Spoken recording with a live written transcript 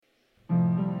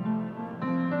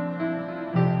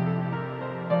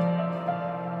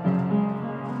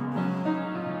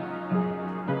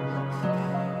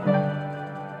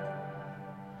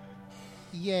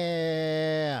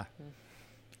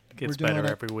Gets better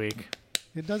every week.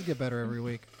 It does get better every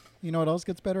week. You know what else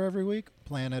gets better every week?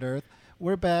 Planet Earth.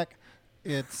 We're back.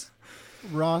 It's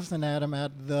Ross and Adam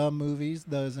at the movies,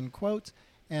 those in quotes.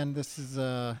 And this is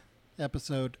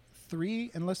episode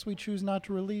 3, unless we choose not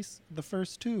to release the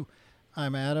first 2.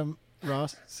 I'm Adam.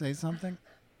 Ross, say something.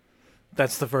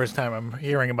 That's the first time I'm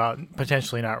hearing about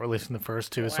potentially not releasing the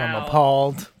first 2, so I'm Wow.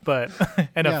 appalled but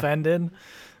and offended.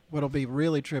 What'll be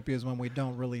really trippy is when we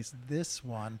don't release this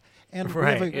one. And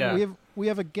Right, we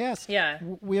have a guest. Yeah.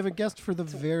 We have a guest for the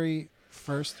very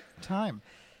first time.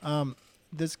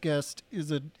 This guest is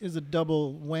a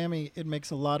double whammy. It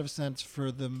makes a lot of sense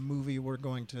for the movie we're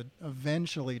going to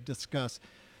eventually discuss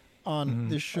on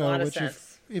this show. A lot of which,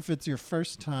 sense. if it's your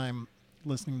first time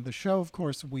listening to the show, of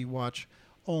course, we watch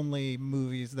only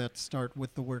movies that start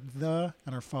with the word "the"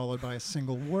 and are followed by a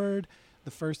single word. The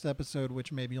first episode,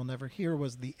 which maybe you'll never hear,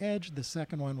 was The Edge. The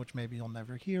second one, which maybe you'll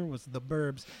never hear, was The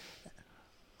Burbs.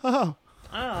 Oh,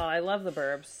 I love the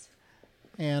Burbs.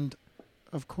 and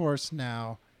of course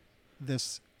now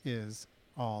this is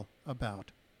all about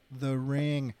The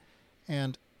Ring.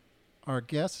 And our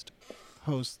guest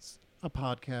hosts a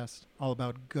podcast all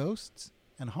about ghosts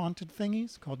and haunted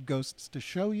thingies called Ghosts to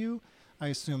Show You. I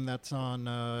assume that's on,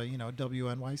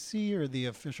 WNYC or the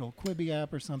official Quibi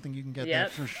app or something. You can get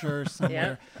that for sure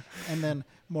somewhere. And then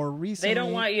more recently... They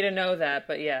don't want you to know that,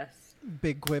 but yes.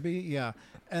 Big Quibi, yeah.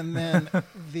 And then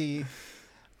the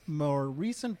more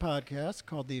recent podcast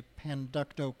called the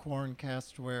Panducto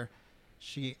Corncast, where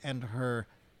she and her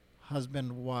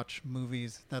husband watch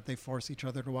movies that they force each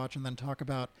other to watch and then talk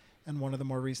about. And one of the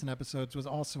more recent episodes was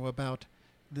also about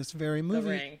this very movie, The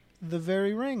Ring. The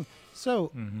Very Ring.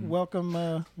 So, welcome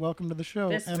to the show.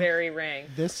 This very ring.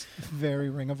 This very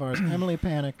ring of ours. Emily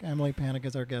Panic. Emily Panic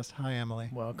is our guest. Hi, Emily.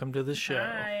 Welcome to the show.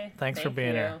 Hi. Thanks for Thank being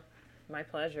you. here. My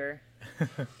pleasure.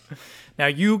 Now,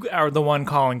 you are the one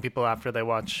calling people after they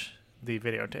watch the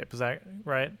videotape. Is that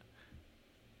right?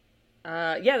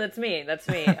 Yeah, that's me. That's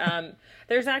me.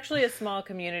 There's actually a small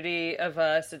community of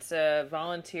us. It's a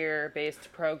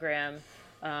volunteer-based program,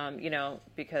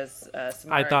 because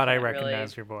Samara I thought I can't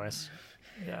recognized your voice.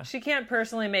 Yeah. She can't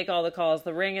personally make all the calls.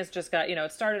 The Ring has just got,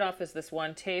 it started off as this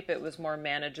one tape. It was more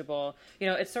manageable.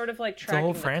 It's sort of like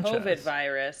tracking the COVID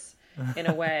virus in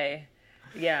a way.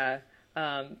 Yeah.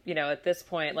 At this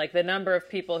point, like the number of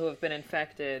people who have been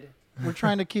infected. We're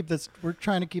trying to keep this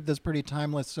pretty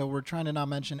timeless, so we're trying to not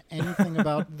mention anything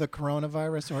about the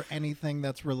coronavirus or anything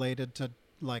that's related to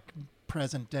like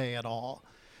present day at all,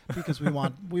 because we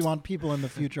want people in the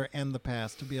future and the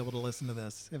past to be able to listen to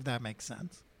this, if that makes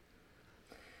sense.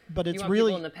 But it's you want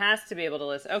really people in the past to be able to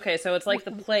listen. Okay, so it's like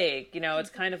the plague. It's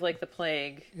kind of like the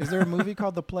plague. Is there a movie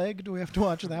called The Plague? Do we have to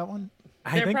watch that one?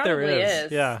 I think there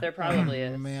is. Yeah. There probably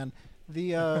is. Oh man,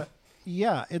 we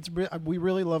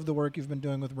really love the work you've been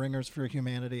doing with Ringers for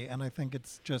Humanity, and I think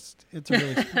it's a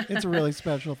really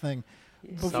special thing.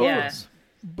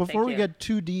 Before we get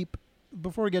too deep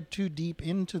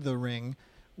into The Ring,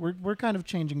 we're kind of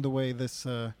changing the way this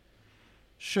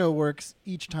show works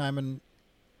each time, and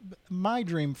my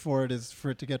dream for it is for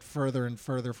it to get further and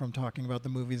further from talking about the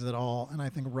movies at all, and I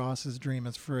think Ross's dream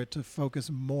is for it to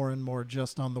focus more and more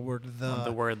just on the word "the." On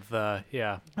the word "the,"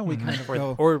 yeah. And we kind of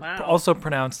go... also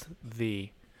pronounced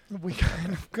 "the." We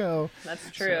kind of go...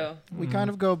 That's true. We kind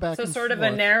of go back and forth. So sort of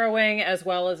a narrowing as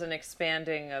well as an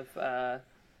expanding of the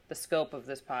scope of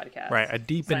this podcast. Right, a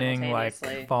deepening, like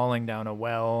falling down a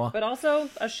well. But also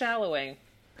a shallowing.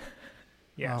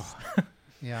 Yes. Oh.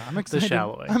 Yeah, I'm excited. The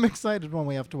Shallowing. I'm excited when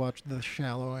we have to watch The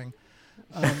Shallowing.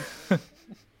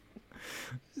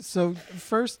 So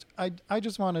first, I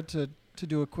just wanted to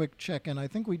do a quick check-in. I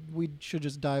think we should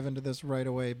just dive into this right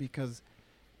away because,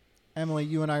 Emily,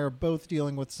 you and I are both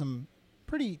dealing with some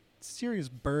pretty serious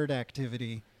bird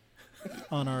activity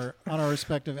on our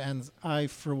respective ends. I,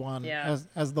 for one,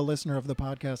 as the listener of the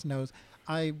podcast knows,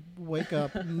 I wake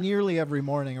up nearly every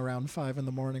morning around 5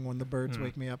 a.m. when the birds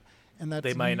wake me up. And that's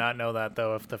they might not know that,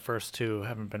 though, if the first 2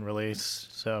 haven't been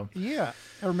released. So yeah,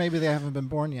 or maybe they haven't been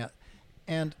born yet.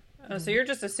 And so you're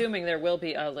just assuming there will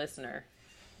be a listener.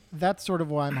 That's sort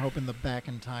of why I'm hoping the back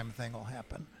in time thing will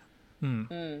happen.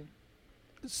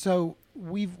 So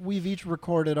we've each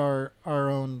recorded our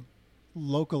own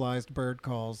localized bird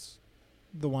calls,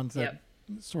 the ones that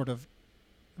sort of,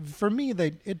 for me,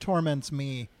 it torments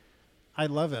me. I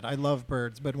love it. I love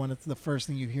birds, but when it's the first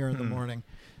thing you hear in the morning,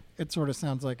 it sort of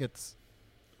sounds like it's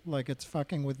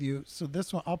fucking with you. So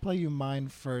this one, I'll play you mine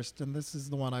first, and this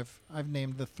is the one I've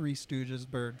named the Three Stooges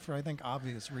bird for, I think,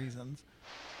 obvious reasons.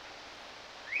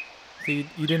 So you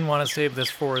didn't want to save this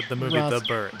for the movie Ross, The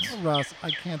Birds. Ross, I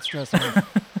can't stress enough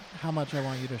how much I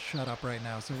want you to shut up right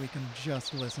now so we can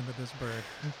just listen to this bird.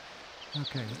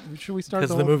 Okay, should we start?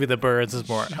 Because the movie The Birds is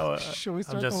more. Should we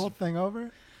start the whole thing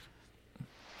over?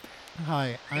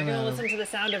 Hi, I'm gonna listen to the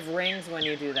sound of rings when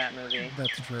you do that movie.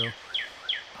 That's true.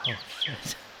 Oh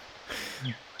shit.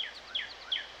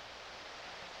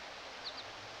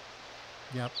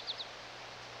 Yep.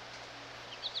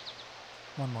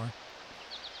 One more.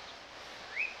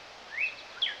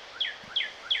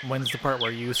 When's the part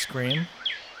where you scream?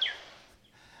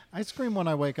 I scream when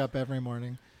I wake up every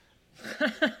morning.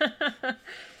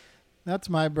 That's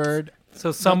my bird.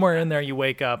 So somewhere in there you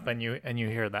wake up and you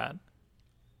hear that.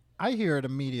 I hear it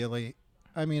immediately.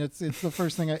 I mean, it's the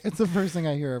first thing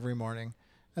I hear every morning.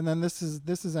 And then this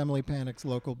is Emily Panic's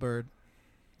local bird.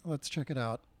 Let's check it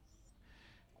out.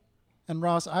 And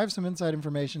Ross, I have some inside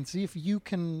information. See if you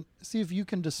can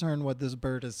discern what this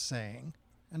bird is saying,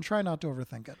 and try not to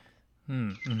overthink it.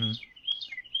 Mm-hmm.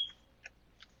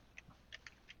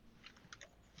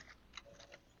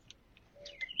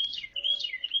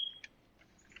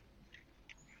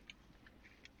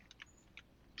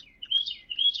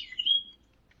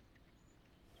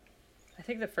 I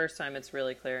think the first time it's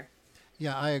really clear.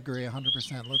 Yeah, I agree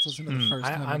 100%. Let's listen to the first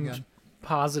time again. I'm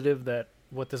positive that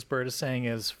what this bird is saying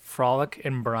is frolic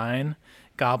and brine,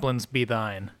 goblins be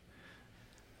thine.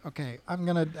 Okay, I'm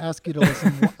gonna ask you to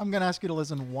listen. I'm gonna ask you to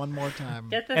listen one more time.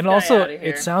 Get this and guy also, out of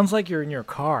here. it sounds like you're in your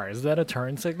car. Is that a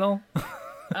turn signal?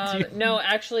 No,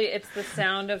 actually, it's the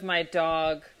sound of my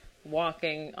dog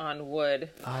walking on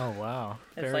wood. Oh wow,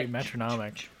 It's very like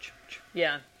metronomic.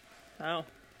 Yeah. Oh.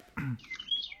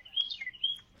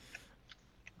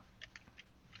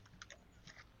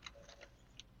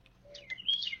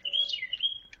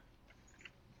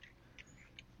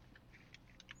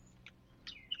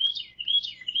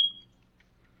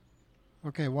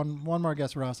 Okay, one more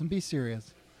guess, Ross, and be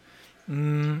serious.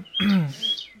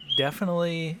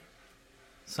 Definitely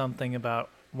something about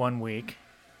 1 week,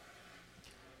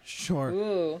 Sure.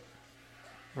 Ooh.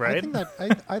 right?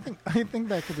 I think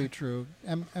that could be true.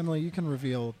 Emily, you can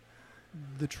reveal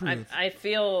the truth. I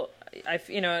feel,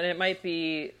 and it might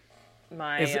be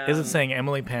my. Is it saying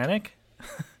Emily Panic?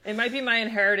 It might be my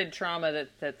inherited trauma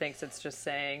that thinks it's just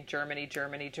saying Germany,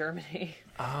 Germany, Germany.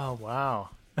 Oh wow.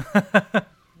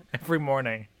 Every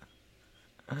morning.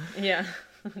 Yeah,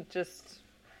 just.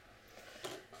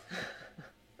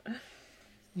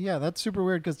 Yeah, that's super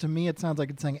weird because to me it sounds like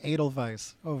it's saying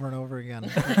Edelweiss over and over again.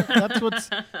 That's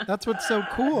what's so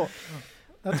cool.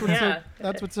 That's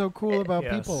what's so cool about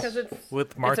Yes. people. Because it's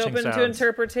With marching open sounds. to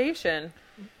interpretation.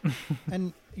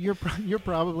 And you're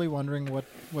probably wondering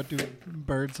what do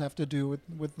birds have to do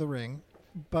with the ring,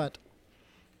 but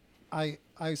I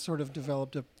sort of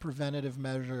developed a preventative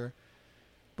measure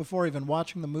before even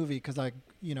watching the movie because I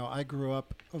grew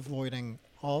up avoiding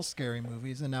all scary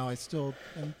movies, and now I still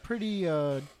am pretty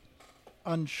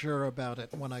unsure about it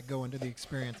when I go into the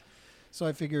experience. So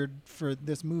I figured for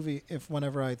this movie, if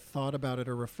whenever I thought about it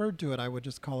or referred to it, I would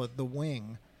just call it The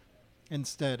Wing.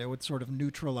 Instead, it would sort of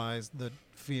neutralize the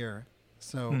fear.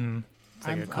 So It's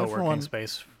like a co-working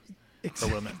space for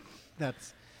women.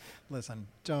 Listen,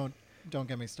 don't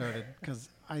get me started because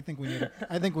I think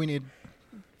we need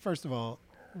first of all,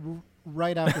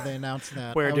 right after they announced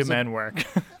that. Where do men work?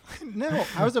 No,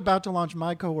 I was about to launch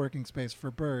my co-working space for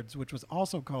birds, which was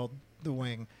also called The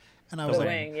Wing. And I was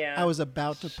I was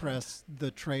about to press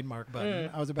the trademark button.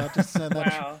 I was about to send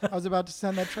that. I was about to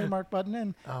send that trademark button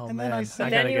in. Oh and man, then I said,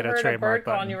 gotta then you get a heard a trademark bird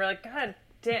call button. and you were like, God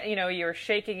damn, you were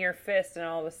shaking your fist and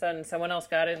all of a sudden someone else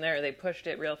got in there. They pushed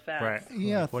it real fast. Right.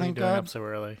 Yeah, What are you thank doing God. up so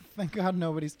early? Thank God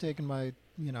nobody's taken my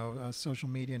social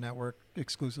media network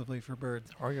exclusively for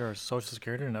birds. Or your social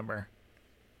security number.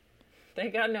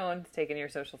 Thank God no one's taken your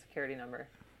social security number.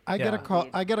 I get a call.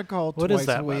 I get a call What twice is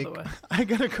that, a by week. the way? I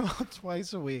get a call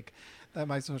twice a week that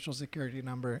my social security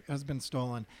number has been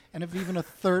stolen. And if even a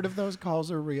third of those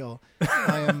calls are real,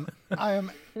 I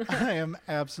am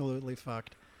absolutely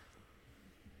fucked.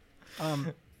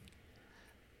 And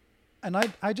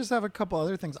I just have a couple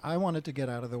other things I wanted to get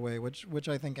out of the way, which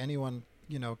I think anyone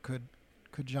could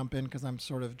jump in because I'm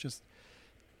sort of just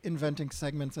inventing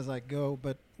segments as I go.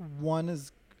 But one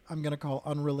is I'm going to call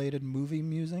unrelated movie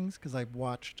musings because I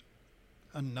watched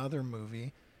another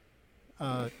movie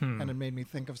and it made me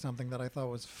think of something that I thought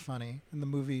was funny. And the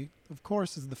movie, of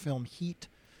course, is the film Heat,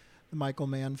 the Michael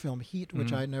Mann film Heat,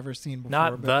 which I'd never seen before.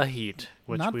 Not The Heat,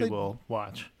 which Not we the- will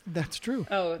watch. That's true.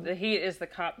 Oh, The Heat is the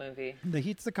cop movie. The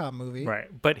Heat's the cop movie. Right.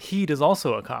 But Heat is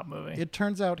also a cop movie. It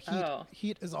turns out Oh.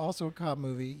 Heat is also a cop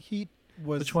movie. Heat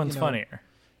was Which one's funnier?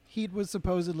 Heat was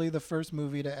supposedly the first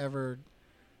movie to ever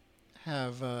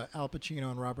have Al Pacino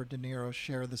and Robert De Niro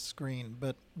share the screen,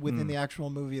 but within the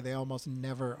actual movie, they almost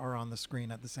never are on the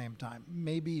screen at the same time.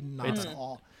 Maybe not at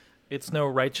all. It's no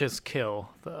Righteous Kill,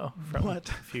 though, from What?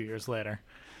 a few years later.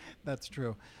 That's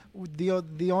true.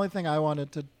 The only thing I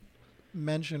wanted to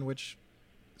mention, which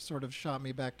sort of shot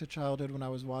me back to childhood when I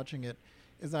was watching it,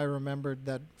 is I remembered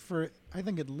that for, I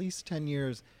think, at least 10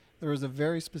 years, there was a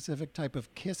very specific type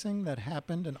of kissing that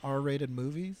happened in R-rated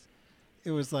movies.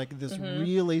 It was like this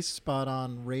really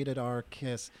spot-on rated R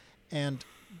kiss, and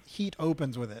Heat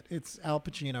opens with it. It's Al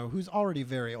Pacino, who's already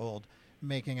very old,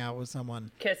 making out with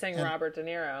someone. Kissing Robert De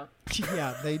Niro.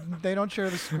 Yeah, they don't share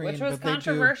the screen. Which was but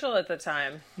controversial at the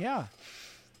time. Yeah.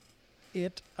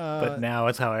 But now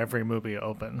it's how every movie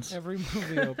opens. Every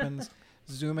movie opens,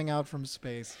 zooming out from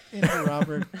space into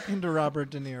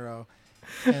Robert De Niro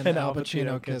and Al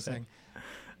Pacino kissing.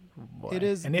 Boy. It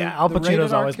is, and Al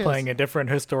Pacino's always playing a different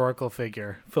historical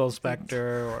figure. Phil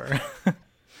Spector or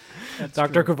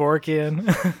Dr.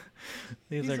 Kevorkian.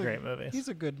 These are great movies. He's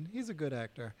a good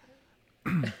actor.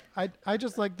 I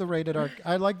just like the rated R.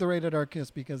 I like the rated R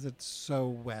kiss because it's so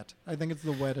wet. I think it's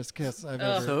the wettest kiss I've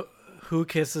ever. So who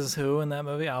kisses who in that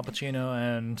movie? Al Pacino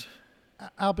and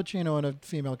Al Pacino and a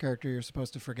female character you're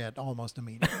supposed to forget almost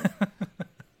immediately.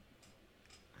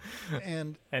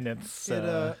 and it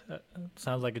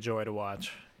sounds like a joy to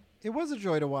watch. It was a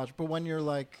joy to watch, but when you're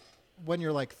like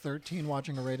 13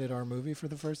 watching a rated R movie for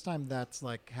the first time, that's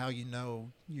like how you know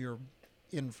you're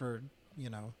in for,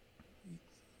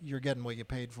 you're getting what you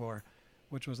paid for,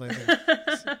 which was, I think,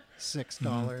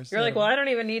 $6. You're like, well, I don't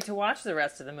even need to watch the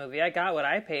rest of the movie. I got what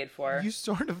I paid for. You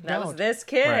sort of that don't. Was this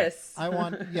kiss. Right. I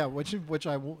want,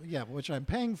 which I'm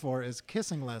paying for is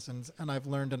kissing lessons, and I've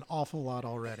learned an awful lot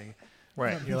already.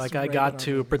 Right. You're like, I got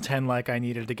to pretend like I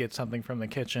needed to get something from the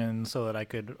kitchen so that I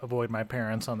could avoid my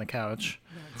parents on the couch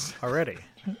already.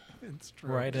 It's true.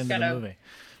 Right into the movie.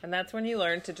 And that's when you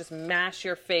learn to just mash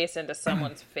your face into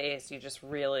someone's face. You just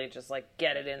really just like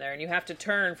get it in there. And you have to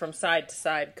turn from side to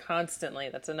side constantly.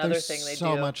 That's another thing they do.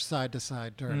 So much side to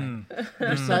side turning.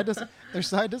 There's side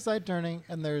to side turning.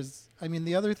 And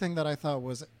the other thing that I thought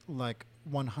was like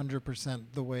 100%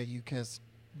 the way you kiss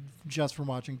just from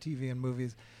watching TV and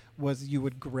movies was you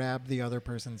would grab the other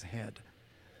person's head.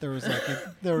 There was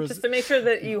just to make sure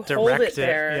that you hold it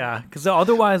there. Yeah, because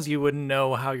otherwise you wouldn't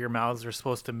know how your mouths are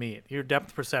supposed to meet. Your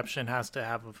depth perception has to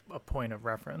have a point of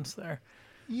reference there.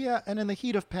 Yeah, and in the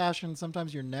heat of passion,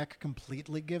 sometimes your neck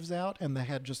completely gives out and the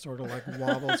head just sort of like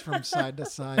wobbles from side to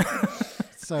side.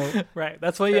 So right,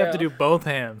 that's why you have to do both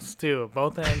hands too.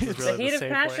 Both hands is really the heat the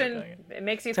of passion. It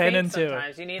makes you faint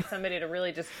sometimes. You need somebody to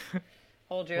really just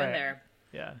hold you in there.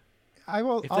 Yeah.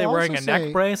 If they're wearing a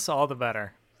neck brace, all the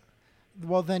better.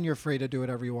 Well, then you're free to do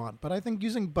whatever you want. But I think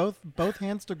using both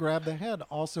hands to grab the head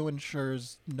also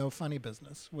ensures no funny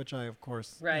business, which I, of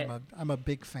course, I'm a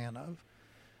big fan of.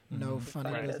 No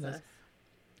funny business.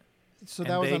 So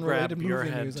that was unrelated movie your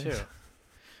head music. Too.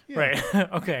 Yeah. Right.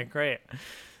 Okay, great.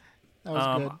 That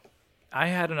was good. I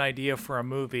had an idea for a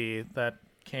movie that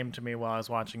came to me while I was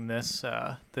watching this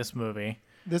movie.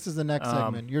 This is the next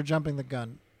segment. You're jumping the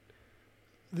gun.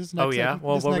 Well,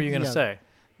 what were you going to say?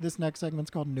 This next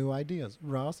segment's called New Ideas.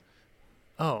 Ross?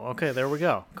 Oh, okay. There we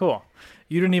go. Cool.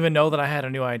 You didn't even know that I had a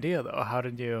new idea, though. How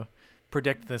did you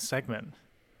predict this segment?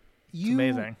 It's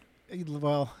amazing.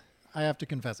 Well, I have to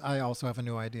confess, I also have a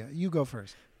new idea. You go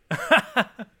first.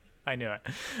 I knew it.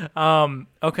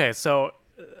 Okay, so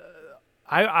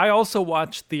I also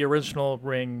watched the original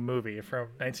Ring movie from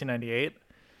 1998,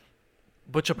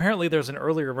 which apparently there's an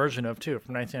earlier version of, too,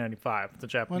 from 1995, the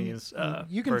Japanese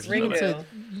you can version. Say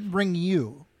Ring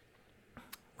You.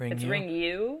 It's Ring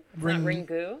You? It's not Ring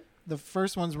Goo? The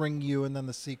first one's Ring You, and then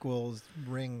the sequel is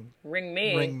Ring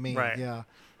Me. Ring Me, right. Yeah.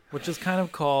 Which is kind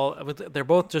of called, they're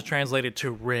both just translated to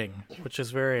Ring, which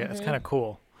is it's kind of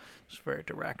cool. It's very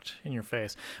direct in your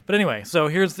face. But anyway, so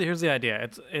here's the idea.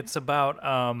 It's about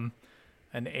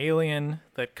an alien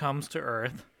that comes to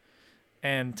Earth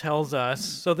and tells us,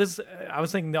 so I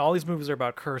was thinking that all these movies are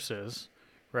about curses,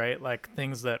 right? Like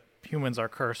things that humans are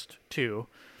cursed to.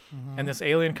 Mm-hmm. And this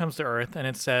alien comes to Earth and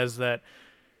it says that,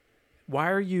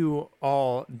 why are you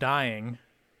all dying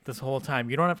this whole time?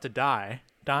 You don't have to die.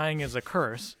 Dying is a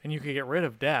curse, and you can get rid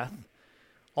of death.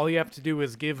 All you have to do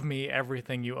is give me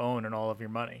everything you own and all of your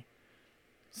money.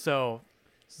 So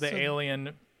the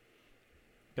alien...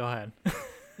 Go ahead.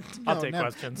 I'll take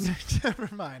questions. Never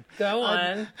mind. Go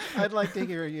on. I'd like to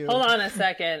hear you. Hold on a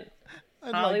second.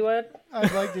 Hollywood?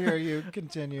 I'd like to hear you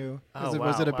continue.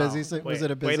 Was it a busy signal? Wait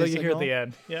till you hear the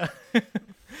end. Yeah.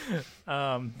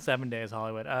 7 days,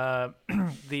 Hollywood.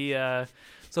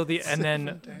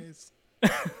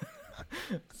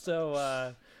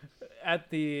 So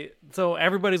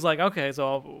everybody's like, okay,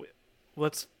 so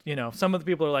let's, some of the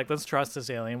people are like, let's trust this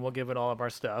alien. We'll give it all of our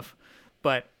stuff.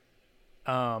 But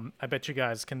I bet you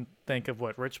guys can think of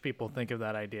what rich people think of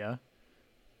that idea.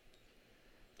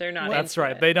 They're not. That's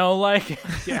right. They don't like it.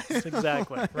 Yes,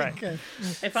 exactly. Right. Okay.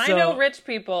 If I know rich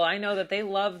people, I know that they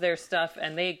love their stuff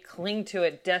and they cling to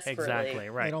it desperately. Exactly.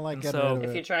 Right. They don't like getting rid of it.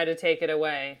 If you try to take it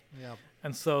away. Yeah.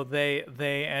 And so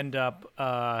they end up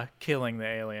killing the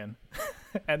alien,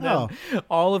 and then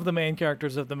all of the main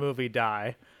characters of the movie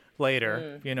die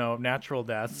later. Natural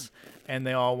deaths, and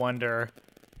they all wonder,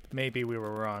 maybe we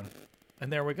were wrong,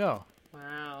 and there we go.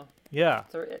 Wow. Yeah.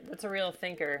 That's a real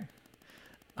thinker.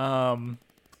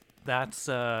 That's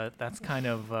kind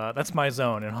of that's my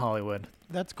zone in Hollywood.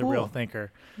 That's cool. The real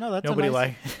thinker. No, that's nobody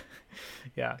nice...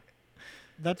 yeah.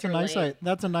 That's a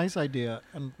nice idea.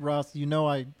 And Ross,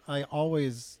 I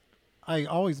always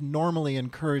normally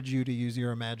encourage you to use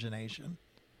your imagination,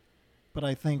 but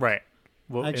I think right.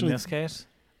 Well, actually, in this case,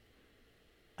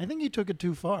 I think you took it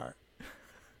too far.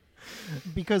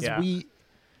 Because we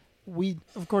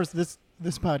of course this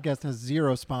podcast has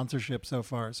zero sponsorship so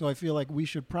far, so I feel like we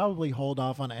should probably hold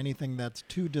off on anything that's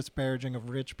too disparaging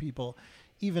of rich people,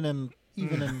 even in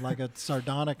like a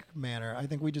sardonic manner. I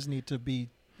think we just need to be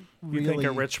really... You think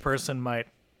a rich person might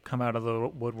come out of the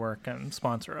woodwork and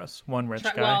sponsor us? One rich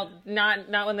guy. Well,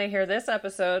 not when they hear this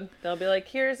episode. They'll be like,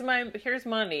 "Here's money."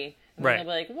 And right. They'll be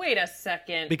like, "Wait a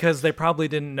second." Because they probably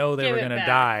didn't know they were going to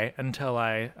die until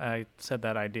I said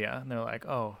that idea, and they're like,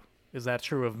 "Oh, is that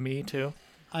true of me too?"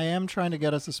 I am trying to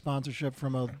get us a sponsorship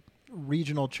from a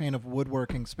regional chain of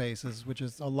woodworking spaces, which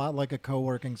is a lot like a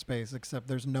co-working space, except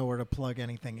there's nowhere to plug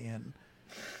anything in.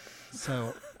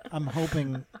 So I'm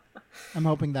hoping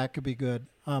that could be good.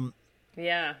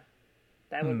 Yeah,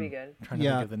 that would be good. I'm trying to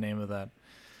think of the name of that.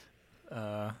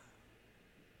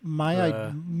 My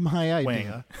idea.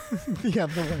 Wing. Yeah,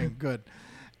 the wing. Good.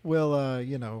 We'll I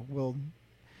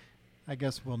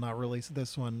guess we'll not release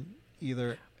this one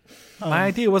either. My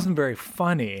idea wasn't very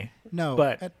funny. No,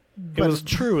 but it was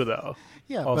true though.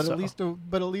 Yeah, also.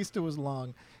 but at least it was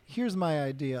long. Here's my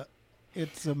idea.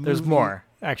 It's a movie. There's more,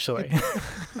 actually.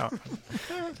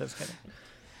 Just kidding.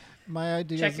 My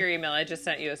idea. Check your email. I just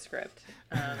sent you a script.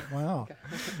 Wow.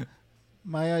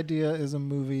 My idea is a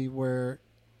movie where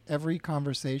every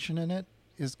conversation in it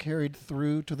is carried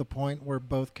through to the point where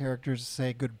both characters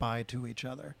say goodbye to each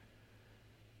other.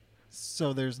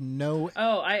 So there's no...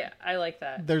 Oh, I like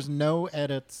that. There's no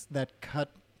edits that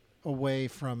cut away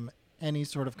from any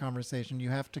sort of conversation. You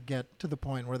have to get to the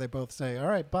point where they both say, all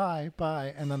right, bye,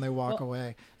 and then they walk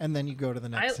away, and then you go to the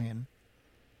next scene.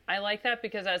 I like that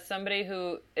because as somebody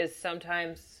who is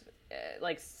sometimes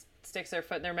sticks their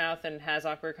foot in their mouth and has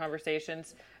awkward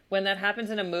conversations, when that happens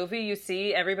in a movie, you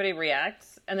see everybody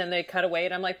reacts, and then they cut away,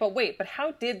 and I'm like, but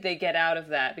how did they get out of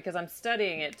that? Because I'm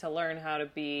studying it to learn how to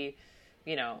be...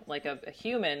 like a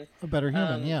human. A better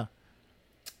human, yeah.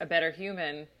 A better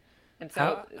human. And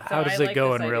so how does it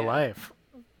go in real life?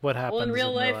 What happens? Well, in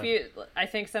real life, I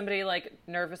think somebody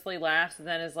nervously laughs and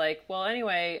then is like, well,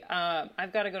 anyway,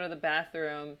 I've got to go to the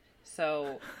bathroom,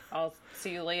 so I'll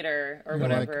see you later or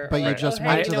whatever. But you just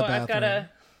went to the bathroom. I've got to...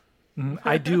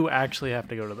 I do actually have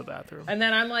to go to the bathroom. And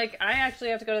then I'm like, I actually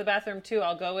have to go to the bathroom too.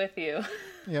 I'll go with you.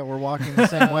 Yeah, we're walking the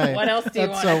same way. What else do you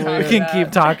want to talk about? We can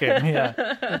keep talking.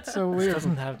 Yeah. That's so weird. It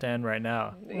doesn't have to end right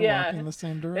now. We're walking the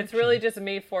same direction. It's really just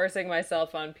me forcing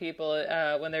myself on people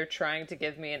when they're trying to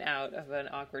give me an out of an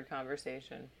awkward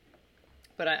conversation.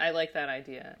 But I like that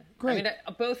idea. Great. I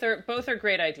mean, both are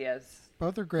great ideas.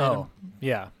 Both are great. Oh,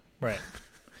 yeah, right.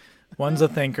 One's a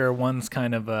thinker, one's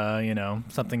kind of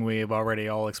something we've already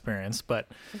all experienced. But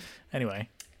anyway,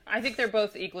 I think they're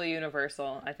both equally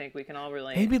universal. I think we can all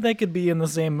relate. Maybe they could be in the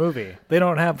same movie. They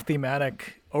don't have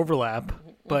thematic overlap,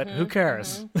 but who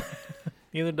cares?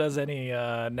 Neither does any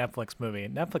Netflix movie.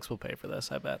 Netflix will pay for this,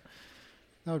 I bet.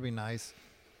 That would be nice.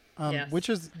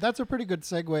 Yes. That's a pretty good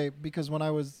segue because when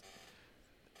I was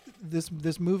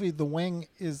this movie, The Wing,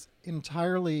 is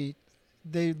entirely...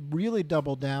 They really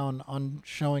double down on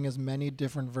showing as many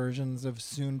different versions of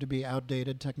soon-to-be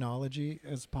outdated technology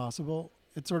as possible.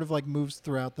 It sort of moves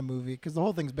throughout the movie because the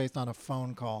whole thing's based on a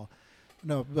phone call.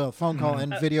 No, well, phone call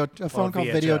and video. A phone call,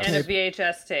 videotape, and a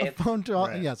VHS tape. A phone call,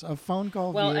 right. Yes, a phone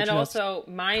call. Well, VHS and also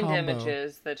mind combo.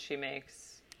 images that she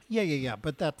makes. Yeah.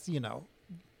 But that's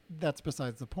that's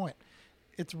besides the point.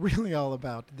 It's really all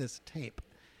about this tape.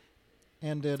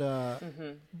 And it, I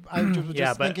was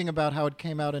just thinking about how it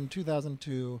came out in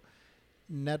 2002.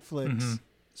 Netflix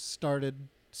started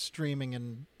streaming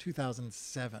in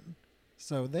 2007.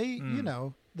 So they,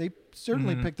 they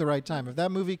certainly picked the right time. If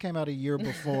that movie came out a year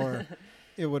before,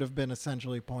 it would have been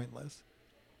essentially pointless.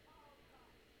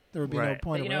 There would be no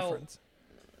point of reference.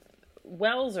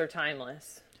 Wells are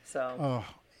timeless. So. Oh,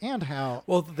 and how.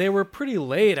 Well, they were pretty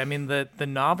late. I mean, the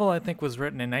novel, I think, was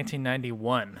written in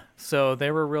 1991. So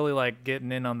they were really, like,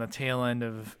 getting in on the tail end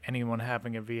of anyone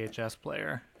having a VHS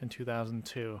player in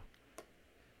 2002.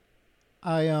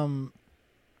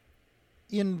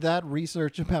 In that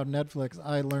research about Netflix,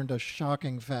 I learned a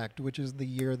shocking fact, which is the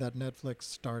year that Netflix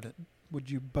started. Would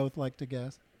you both like to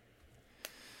guess?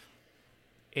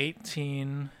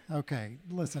 18. Okay,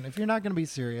 listen, if you're not going to be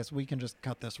serious, we can just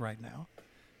cut this right now.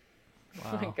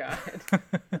 Wow. Oh my God.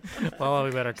 Well,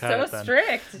 we better cut it so then.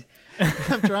 strict.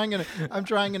 I'm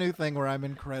trying a new thing where I'm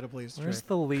incredibly strict. Where's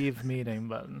the leave meeting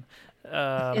button?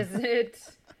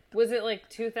 Was it like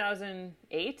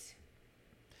 2008?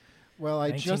 Well,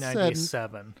 I just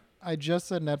 1997.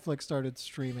 said Netflix started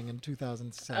streaming in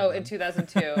 2007. Oh, in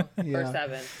 2002 Yeah. or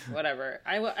 7, whatever.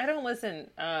 I don't listen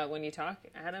when you talk,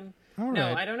 Adam. All No,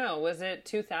 right. I don't know. Was it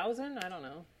 2000? I don't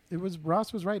know.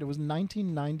 Ross was right. It was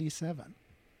 1997.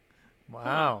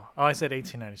 Wow. Oh, I said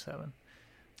 1897.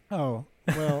 Oh,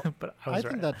 well, But I was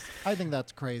right. I think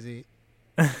that's crazy.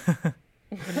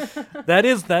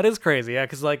 That is crazy. Yeah,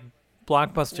 because like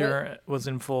Blockbuster was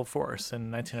in full force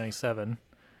in 1997.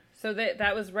 So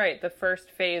that was right. The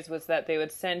first phase was that they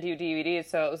would send you DVDs.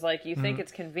 So it was like you think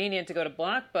it's convenient to go to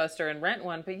Blockbuster and rent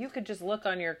one, but you could just look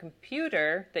on your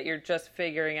computer that you're just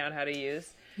figuring out how to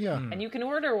use, Yeah. and you can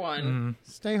order one.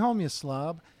 Stay home, you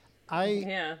slob.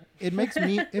 Yeah. It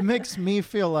makes me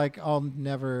feel like I'll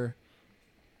never.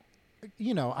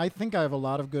 I think I have a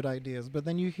lot of good ideas, but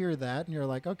then you hear that and you're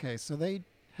like, okay, so they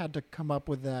had to come up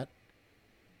with that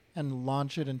and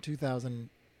launch it in 2000.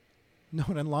 No,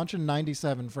 and launch in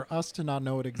 97 for us to not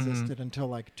know it existed until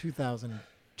like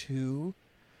 2002.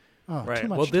 Oh, Right. too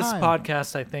much Well, this time.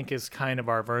 podcast, I think, is kind of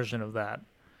our version of that.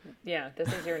 Yeah, this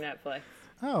is your Netflix.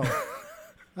 Oh,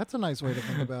 that's a nice way to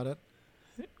think about it.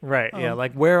 Right. Yeah.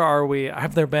 Like, where are we?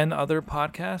 Have there been other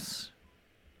podcasts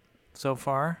so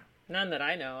far? None that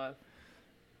I know of.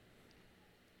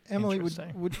 Emily,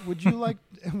 Interesting. would you like,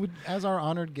 as our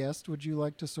honored guest, would you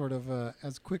like to sort of,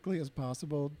 as quickly as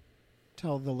possible,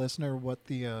 tell the listener what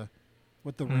the ring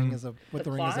is what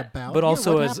the ring is plot? about? But Yeah,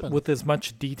 also what as happened? with as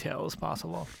much detail as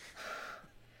possible.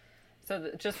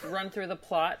 So just run through the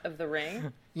plot of The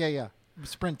Ring. Yeah,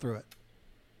 sprint through it.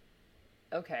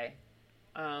 Okay.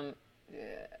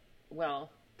 Well,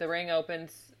 The Ring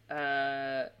opens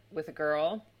with a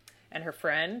girl and her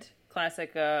friend,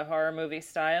 classic horror movie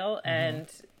style, and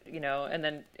and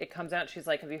then it comes out. She's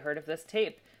like, "Have you heard of this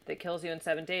tape that kills you in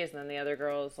 7 days?" And then the other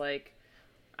girl is like,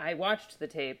 "I watched the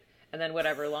tape." And then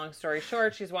whatever, long story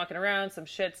short, she's walking around, some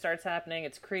shit starts happening,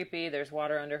 it's creepy, there's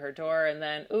water under her door, and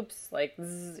then oops, like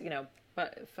zzz,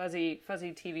 fuzzy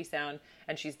TV sound,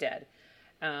 and she's dead.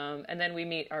 And then we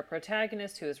meet our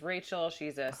protagonist, who is Rachel.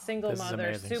 She's a single This is mother,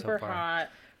 amazing so super far. hot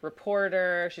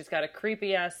reporter. She's got a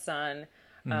creepy ass son.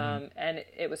 And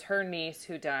it was her niece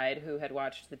who died, who had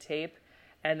watched the tape.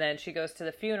 And then she goes to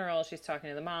the funeral. She's talking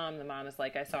to the mom. The mom is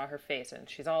like, "I saw her face," and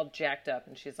she's all jacked up.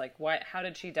 And she's like, "What? How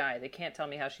did she die? They can't tell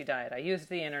me how she died. I used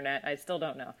the internet. I still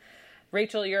don't know."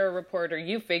 Rachel, you're a reporter.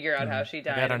 You figure out how she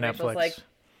died. Got on And Rachel's Netflix. like,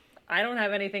 "I don't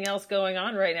have anything else going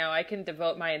on right now. I can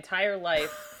devote my entire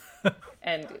life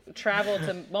and travel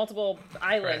to multiple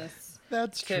islands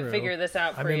That's to true. figure this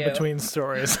out for I'm you." in between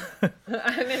stories.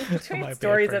 I'm in between my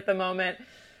stories paper. at the moment.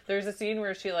 There's a scene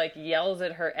where she like yells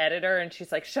at her editor and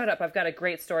she's like, "Shut up, I've got a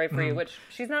great story for you," which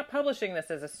she's not publishing this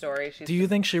as a story. She's Do you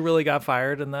think she really got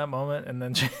fired in that moment, and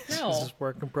then she's No. just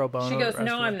working pro bono? She the goes, rest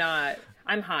 "No, of I'm it? not.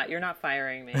 I'm hot. You're not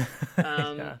firing me."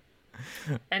 Yeah.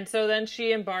 And so then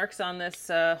she embarks on this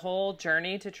whole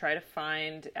journey to try to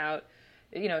find out,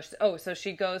 so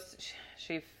she goes,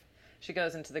 she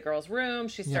goes into the girl's room.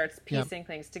 She starts piecing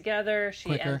things together. She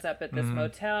Quicker. ends up at this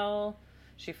motel.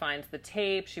 She finds the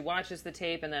tape. She watches the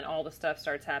tape, and then all the stuff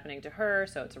starts happening to her.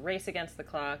 So it's a race against the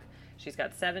clock. She's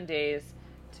got 7 days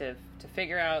to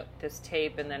figure out this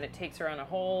tape, and then it takes her on a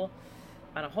whole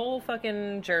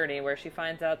fucking journey where she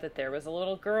finds out that there was a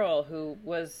little girl who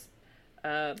was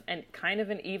and kind of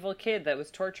an evil kid that was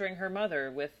torturing her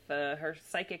mother with her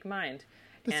psychic mind.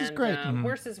 This is great.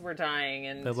 Horses were dying,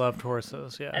 and They loved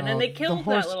horses. Yeah. and then they the killed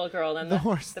horse- that little girl, and the the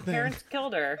horse thing. parents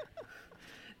killed her.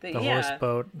 the horse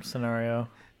boat scenario.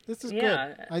 This is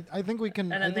Yeah. good. I think we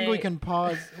can. And I then think we they- can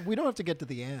pause. We don't have to get to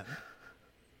the end.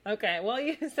 Okay, well,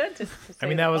 you said to say I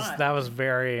mean, the that plot. was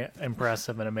very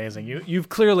impressive and amazing. You've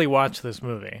clearly watched this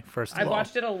movie. First of I've all,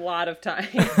 watched it a lot of times.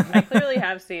 I clearly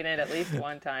have seen it at least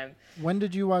one time. When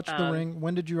did you watch The Ring?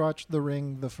 When did you watch The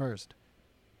Ring the first?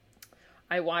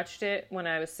 I watched it when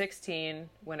I was 16,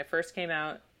 when it first came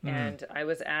out, and I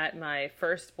was at my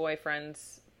first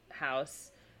boyfriend's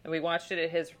house, and we watched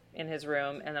it in his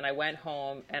room, and then I went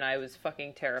home, and I was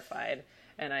fucking terrified.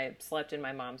 and I slept in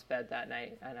my mom's bed that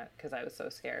night because I was so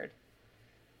scared.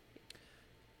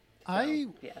 I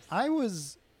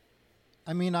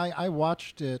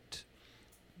watched it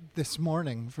this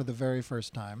morning for the very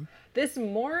first time. This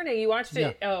morning? You watched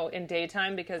it in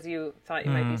daytime because you thought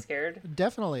you might be scared?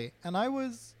 Definitely. And I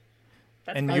was...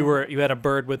 you had a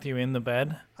bird with you in the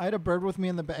bed? I had a bird with me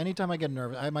in the bed. Anytime I get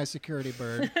nervous, I have my security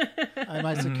bird. I have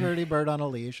my security bird on a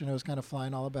leash, and it was kind of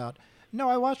flying all about. No,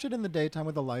 I watched it in the daytime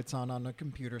with the lights on a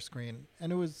computer screen,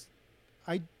 and it was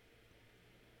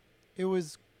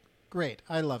great.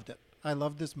 I loved it. I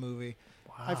loved this movie.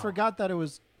 Wow. I forgot that it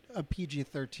was a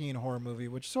PG-13 horror movie,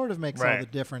 which sort of makes all the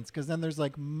difference, because then there's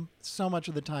like so much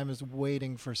of the time is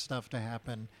waiting for stuff to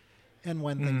happen. And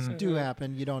when things do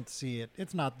happen, you don't see it.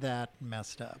 It's not that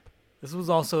messed up. This was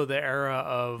also the era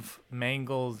of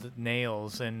mangled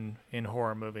nails in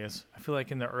horror movies. I feel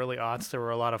like in the early aughts, there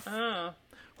were a lot of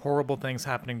horrible things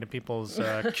happening to people's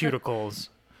cuticles.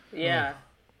 Yeah.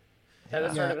 That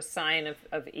was sort of a sign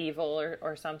of evil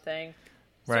or something.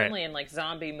 Certainly in like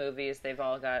zombie movies, they've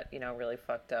all got, really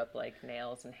fucked up like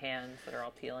nails and hands that are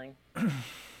all peeling.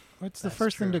 It's the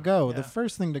first thing to go. Yeah. The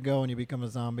first thing to go when you become a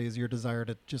zombie is your desire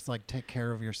to just like take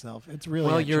care of yourself. It's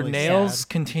really your nails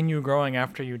continue growing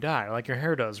after you die, like your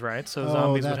hair does, right? So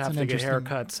zombies would have to get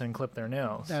haircuts and clip their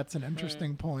nails. That's an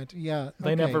interesting point. Yeah,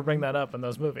 they never bring that up in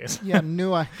those movies. Yeah,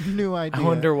 new idea. I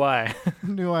wonder why.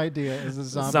 New idea is a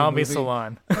zombie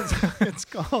salon. It's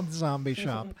called Zombie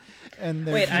Shop. And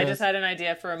I just had an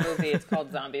idea for a movie. It's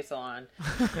called Zombie Salon.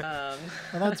 Well,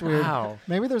 that's weird. Wow.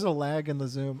 Maybe there's a lag in the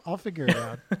Zoom. I'll figure it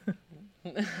out.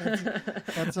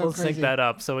 That's so we'll crazy. sync that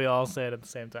up so we all say it at the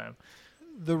same time.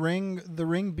 The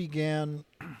Ring began.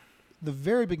 The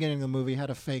very beginning of the movie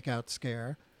had a fake out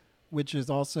scare, which is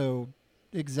also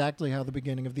exactly how the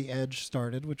beginning of The Edge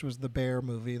started, which was the bear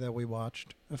movie that we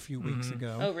watched a few weeks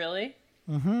ago. Oh, really?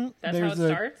 Mm-hmm. That's how it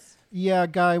starts? Yeah, a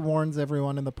guy warns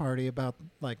everyone in the party about,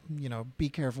 be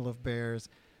careful of bears.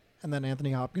 And then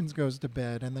Anthony Hopkins goes to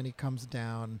bed, and then he comes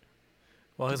down.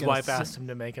 Well, his wife asked him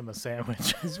to make him a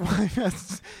sandwich.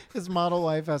 His model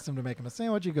wife asked him to make him a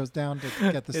sandwich. He goes down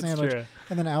to get the sandwich. True.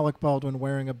 And then Alec Baldwin,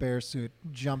 wearing a bear suit,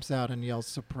 jumps out and yells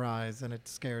 "surprise," and it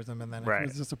scares him. And then it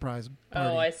was a surprise party.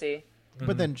 Oh, I see.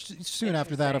 But then soon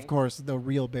after that, of course, the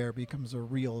real bear becomes a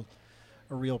real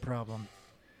problem.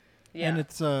 Yeah. And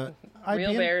it's real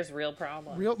bears, real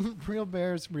problems. Real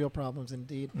bears, real problems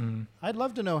indeed. I'd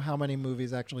love to know how many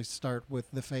movies actually start with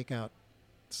the fake out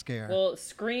scare. Well,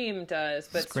 Scream does,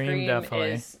 but Scream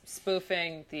is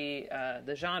spoofing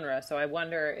the genre. So I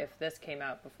wonder if this came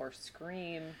out before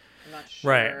Scream. I'm not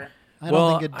sure. Right. I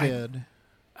don't think it did.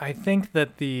 I think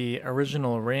that the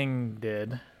original Ring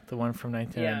did, the one from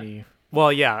 1990. Yeah.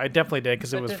 Well, yeah, it definitely did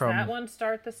because it was from. Does that one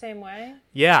start the same way?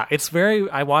 Yeah, it's very.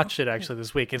 I watched it actually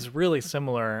this week. It's really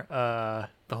similar.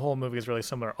 The whole movie is really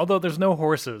similar, although there's no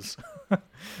horses.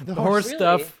 The horse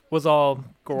stuff was all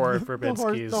Gore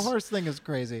Verbinski's. The horse thing is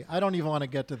crazy. I don't even want to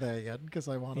get to that yet because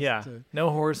I want us to. No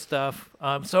horse stuff.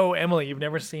 So Emily, you've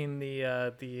never seen the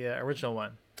original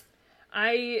one?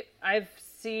 I've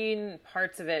seen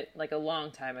parts of it like a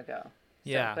long time ago.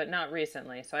 Yeah. But not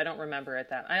recently, so I don't remember it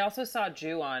that. I also saw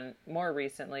Ju-on more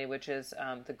recently, which is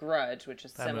The Grudge, which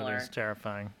is similar. That movie's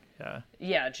terrifying. Yeah.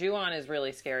 Yeah, Ju-on is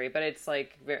really scary, but it's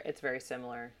like it's very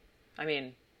similar. I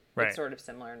mean, it's sort of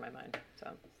similar in my mind. So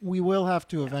we will have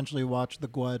to eventually watch The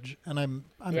Grudge, and I'm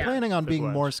planning on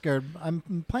being more scared.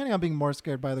 I'm planning on being more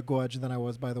scared by The Grudge than I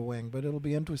was by The Wing, but it'll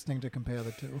be interesting to compare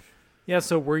the two. Yeah.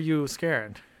 So were you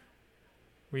scared?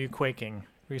 Were you quaking?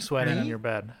 Were you sweating on your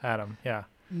bed, Adam? Yeah.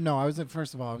 No, I was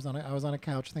first of all, I was on a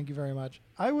couch. Thank you very much.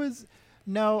 I wasn't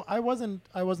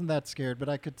that scared, but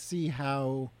I could see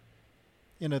how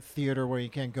in a theater where you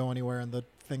can't go anywhere and the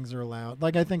things are loud.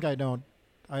 Like I think I don't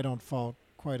fall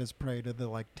quite as prey to the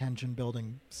like tension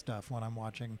building stuff when I'm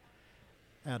watching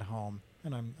at home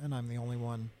and I'm the only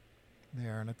one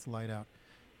there and it's light out.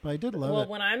 But I did love it. Well,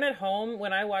 when I'm at home,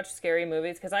 when I watch scary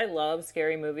movies, because I love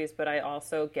scary movies, but I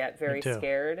also get very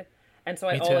scared. And so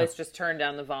I always just turn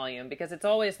down the volume because it's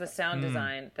always the sound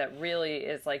design that really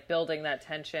is like building that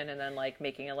tension and then like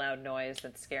making a loud noise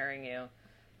that's scaring you.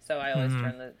 So I always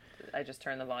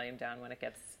turn the volume down when it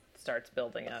starts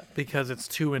building up. Because it's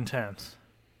too intense.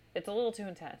 It's a little too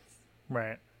intense.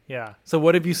 Right. Yeah. So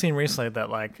what have you seen recently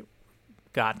that like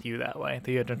got you that way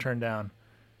that you had to turn down?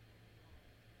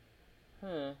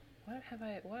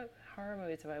 What horror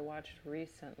movies have I watched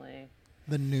recently?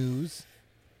 The News.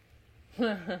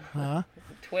 Huh?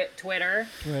 Twitter,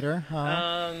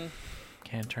 huh?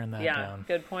 Can't turn that down. Yeah,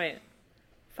 good point.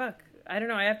 Fuck, I don't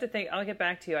know. I have to think. I'll get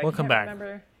back to you. We'll come back.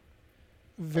 Remember.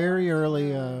 Very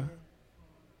early.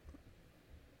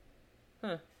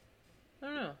 I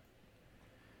don't know.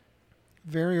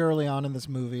 Very early on in this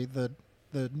movie, the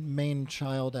main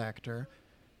child actor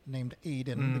named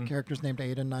Aiden, the character's named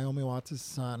Aiden, Naomi Watts'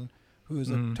 son, who's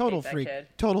a total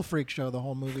freak show the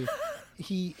whole movie.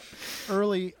 He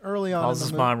early on Calls in the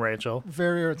his movie, mom Rachel.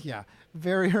 very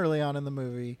early on in the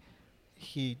movie,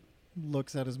 he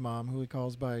looks at his mom, who he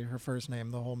calls by her first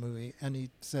name the whole movie, and he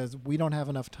says, "We don't have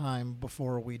enough time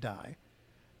before we die."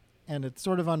 And it's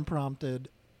sort of unprompted.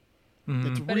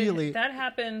 It's But really that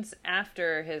happens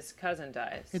after his cousin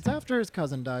dies. it's after his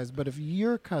cousin dies, but if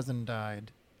your cousin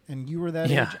died and you were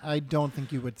that age, I don't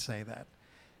think you would say that.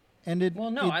 And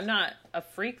I'm not a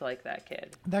freak like that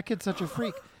kid. That kid's such a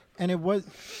freak. And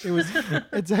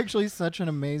it's actually such an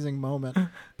amazing moment,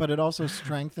 but it also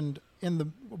strengthened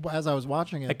as I was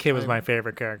watching it. That kid was my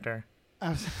favorite character.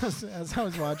 As I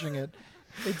was watching it,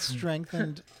 it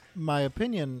strengthened my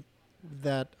opinion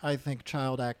that I think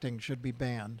child acting should be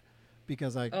banned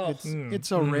because it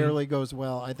so rarely goes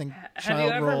well. I think Have you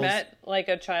ever met like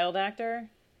a child actor?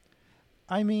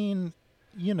 I mean,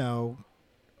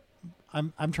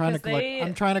 I'm trying to collect.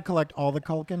 I'm trying to collect all the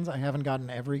Culkins. I haven't gotten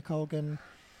every Culkin.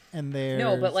 And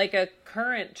no, but like a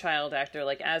current child actor,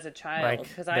 like as a child,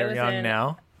 because I was young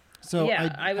now. So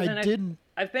yeah,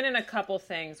 I've been in a couple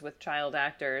things with child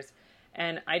actors,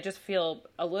 and I just feel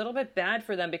a little bit bad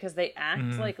for them because they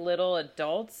act like little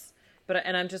adults.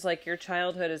 And I'm just like, your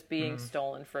childhood is being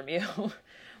stolen from you.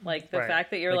 Like the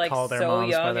fact that you're like so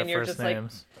young and you're just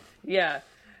names. Like,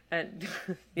 and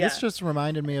This just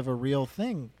reminded me of a real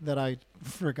thing that I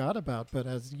forgot about. But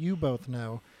as you both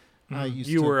know.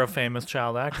 You were a famous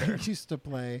child actor. I used to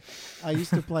play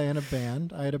in a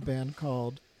band. I had a band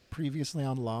called Previously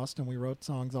on Lost, and we wrote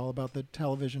songs all about the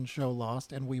television show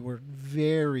Lost, and we were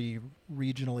very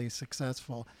regionally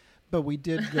successful. But we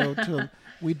did go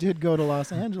to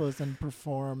Los Angeles and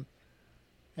perform,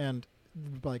 and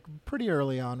like pretty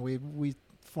early on, we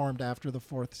formed after the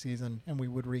 4th season, and we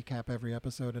would recap every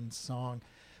episode in song.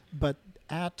 But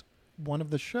at one of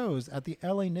the shows at the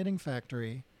LA Knitting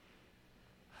Factory,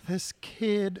 this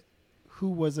kid who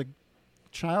was a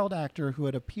child actor who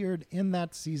had appeared in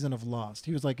that season of Lost.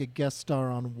 He was like a guest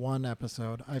star on one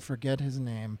episode. I forget his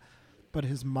name, but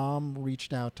his mom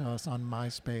reached out to us on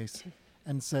MySpace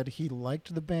and said he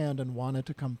liked the band and wanted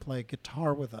to come play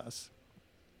guitar with us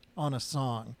on a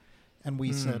song. And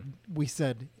we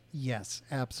said yes,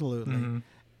 absolutely.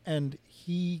 And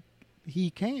he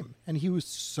came and he was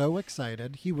so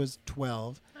excited. He was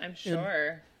 12. I'm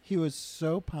sure. He was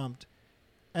so pumped.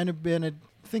 And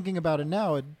thinking about it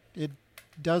now, it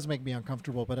does make me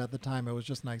uncomfortable. But at the time, it was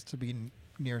just nice to be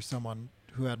near someone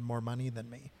who had more money than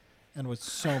me and was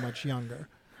so much younger.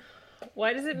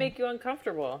 Why does it make you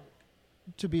uncomfortable?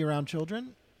 To be around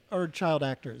children or child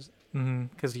actors?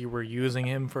 Because you were using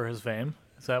him for his fame.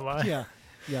 Is that why?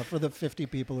 Yeah. For the 50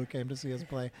 people who came to see us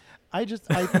play, I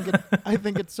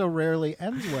think it so rarely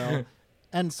ends well.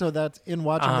 And so that's in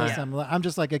watching this, I'm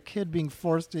just like a kid being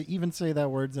forced to even say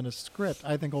that words in a script.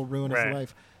 I think will ruin his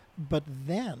life. But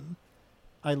then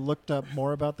I looked up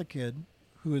more about the kid,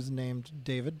 who is named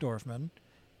David Dorfman,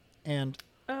 and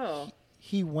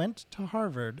he went to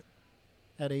Harvard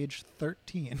at age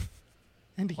 13,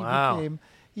 and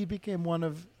he became one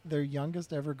of their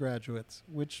youngest ever graduates,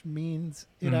 which means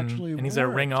it actually. And he's a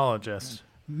ringologist.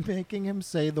 Making him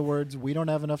say the words, "We don't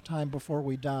have enough time before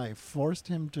we die," forced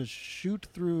him to shoot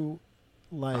through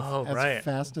life as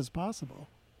fast as possible.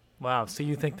 Wow. So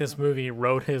you think this movie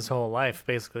wrote his whole life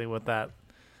basically with that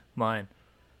line?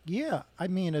 Yeah. I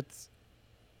mean,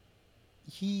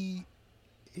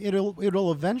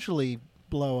 it'll eventually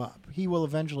blow up.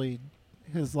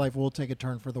 His life will take a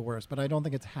turn for the worse, but I don't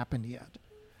think it's happened yet.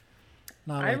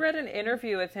 I read an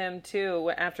interview with him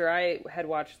too after I had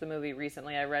watched the movie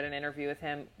recently. I read an interview with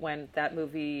him when the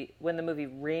movie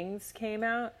Rings came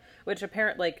out, which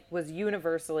apparently was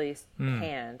universally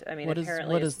panned. I mean,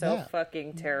 apparently it's so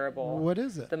fucking terrible. What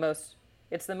is it?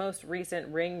 It's the most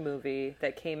recent Ring movie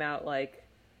that came out like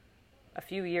a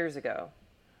few years ago.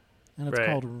 And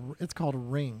it's called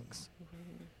Rings.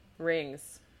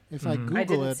 Rings. If I Google I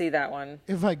didn't see that one.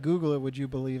 If I Google it, would you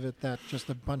believe it that just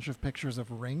a bunch of pictures of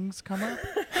rings come up?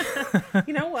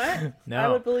 You know what? No. I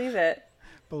would believe it.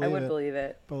 Believe it.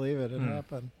 Believe it. It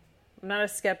happened. I'm not a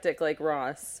skeptic like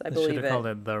Ross. I believe it. Should have called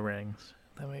it The Rings.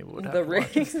 That way we would have The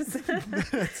Rings.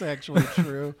 That's actually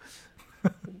true.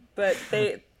 But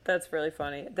that's really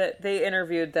funny. That they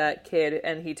interviewed that kid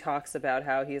and he talks about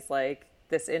how he's like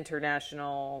this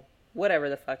international whatever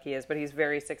the fuck he is, but he's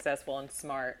very successful and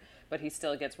smart. But he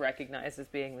still gets recognized as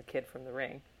being the kid from The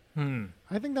Ring.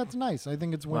 I think that's nice. I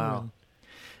think it's win-win. Wow.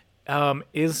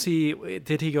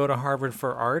 Did he go to Harvard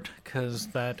for art? Because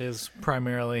that is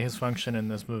primarily his function in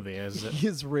this movie. Is it?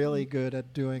 He's really good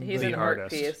at doing. He's an art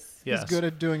piece. Yes. He's good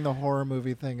at doing the horror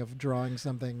movie thing of drawing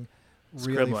something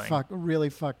really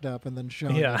fucked up and then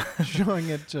showing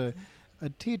it to a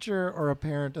teacher or a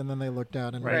parent, and then they look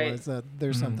down and realize that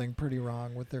there's something pretty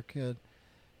wrong with their kid.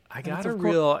 I got a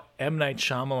real M. Night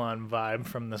Shyamalan vibe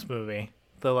from this movie.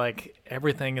 The like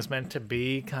everything is meant to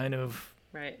be kind of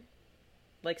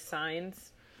like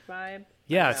Signs vibe.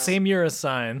 Yeah, same year as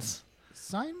Signs.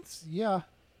 Signs, yeah.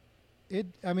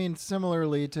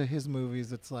 Similarly to his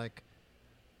movies, it's like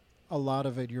a lot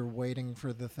of it you're waiting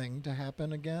for the thing to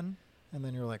happen again, and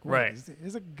then you're like, wait,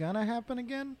 is it gonna happen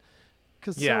again?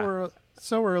 Because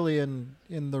so early in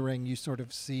The Ring, you sort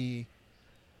of see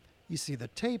the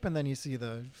tape, and then you see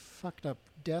the fucked up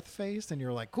death face, and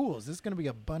you're like, cool, is this going to be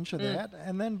a bunch of that?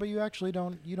 And then, but you actually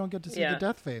don't get to see the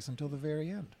death face until the very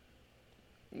end.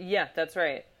 Yeah, that's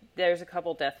right. There's a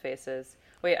couple death faces.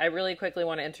 Wait, I really quickly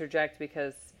want to interject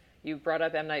because you brought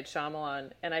up M. Night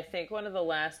Shyamalan, and I think one of the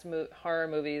last horror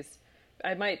movies,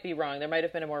 I might be wrong, there might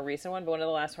have been a more recent one, but one of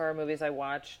the last horror movies I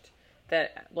watched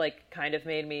that like kind of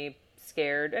made me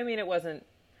scared. I mean, it wasn't,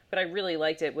 but I really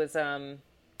liked it, was The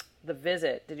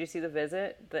Visit. Did you see The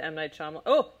Visit? The M. Night Shyamalan.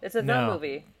 Oh, it's a film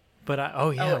movie. But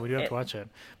we do have to watch it.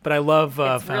 But I love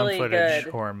found really footage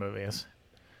good. Horror movies.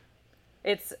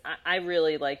 I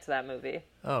really liked that movie.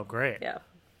 Oh, great. Yeah.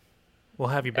 We'll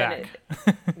have you back.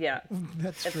 Yeah.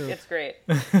 That's true. It's great.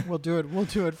 We'll do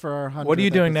it for our 100th What are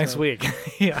you doing episode. next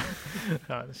week? Yeah.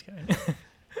 Oh, this guy.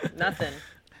 Nothing.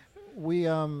 We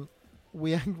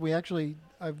actually,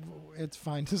 it's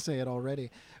fine to say it already.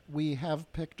 We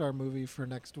have picked our movie for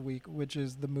next week, which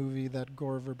is the movie that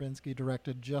Gore Verbinski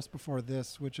directed just before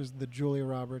this, which is the Julia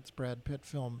Roberts, Brad Pitt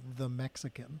film, The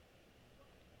Mexican.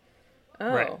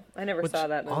 Oh, I never saw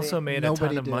that movie. Also made a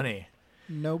ton of money.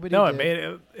 Nobody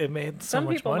did. It made so Some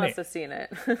much people money. must have seen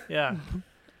it. Yeah.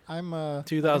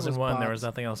 2001, there was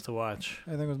nothing else to watch.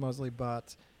 I think it was mostly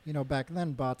bots. Back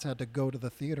then, bots had to go to the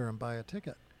theater and buy a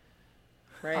ticket.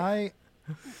 Right.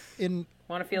 Want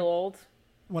to feel old?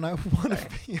 When I want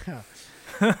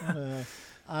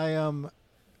to,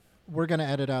 we're gonna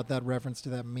edit out that reference to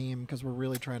that meme because we're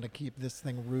really trying to keep this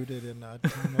thing rooted in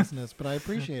timelessness. But I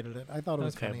appreciated it. I thought it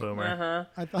was funny. Boomer. Uh-huh.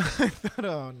 I thought,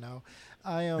 oh no,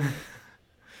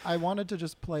 I wanted to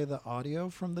just play the audio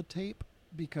from the tape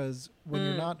because when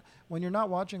you're not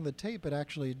watching the tape, it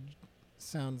actually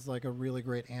sounds like a really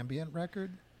great ambient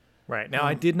record. Right. Now,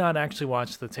 I did not actually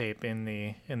watch the tape in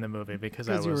the movie because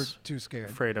I was you were too scared.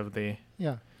 Afraid of the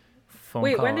phone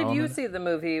Wait, call when did you element. see the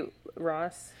movie,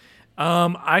 Ross?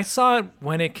 I saw it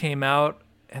when it came out,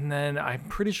 and then I'm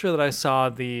pretty sure that I saw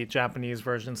the Japanese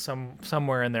version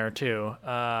somewhere in there too.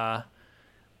 But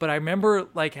I remember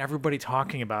like everybody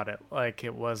talking about it, like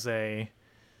it was a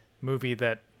movie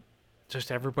that just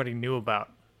everybody knew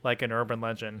about, like an urban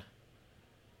legend.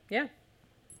 Yeah.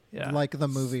 Yeah. Like the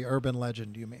movie Urban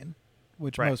Legend, you mean?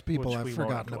 Which most people have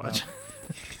forgotten about.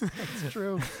 That's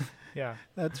true. Yeah.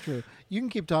 That's true. You can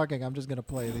keep talking. I'm just going to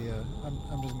play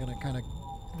I'm just going to kind of...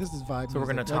 This is vibe So we're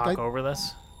going to talk over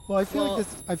this? Well, I feel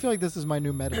like this is my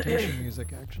new meditation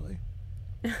music, actually.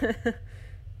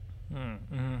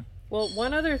 Mm-hmm. Well,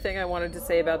 one other thing I wanted to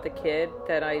say about the kid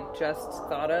that I just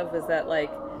thought of is that,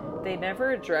 like, they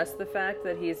never address the fact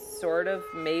that he's sort of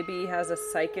maybe has a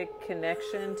psychic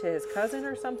connection to his cousin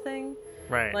or something.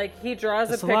 Right. Like, he draws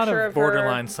There's a picture lot of of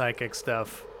borderline her. psychic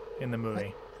stuff in the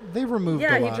movie. They removed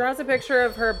Yeah, a lot. he draws a picture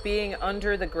of her being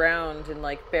under the ground and,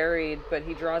 like, buried, but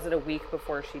he draws it a week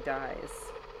before she dies.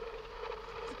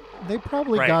 They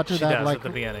probably got to that like at the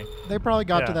beginning. They probably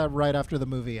got to that right after the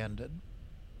movie ended.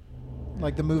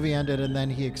 Like the movie ended and then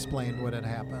he explained what had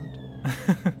happened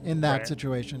in that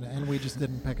situation, and we just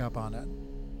didn't pick up on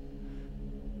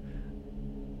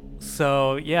it.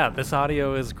 So yeah, this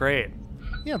audio is great.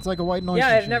 Yeah, it's like a white noise. Yeah,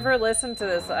 machine. I've never listened to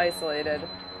this isolated.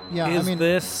 Yeah, Is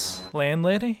this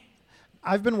Landlady?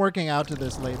 I've been working out to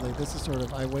this lately. This is sort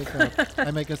of, I wake up,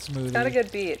 I make a smoothie. Got a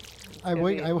good beat. I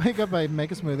wake up, I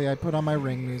make a smoothie, I put on my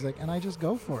Ring music, and I just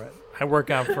go for it. I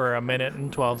work out for a minute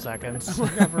and 12 seconds. I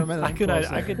work out for a minute. I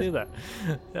could do that.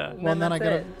 Yeah. Well, then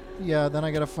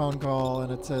I get a phone call,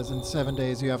 and it says in 7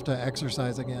 days you have to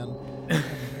exercise again.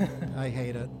 I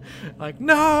hate it. Like,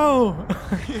 no,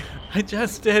 I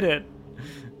just did it.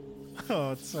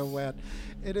 Oh, it's so wet.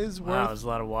 It is Wow, worth. there's a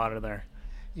lot of water there.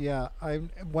 Yeah,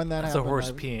 when that That's happened. a horse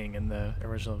peeing in the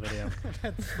original video.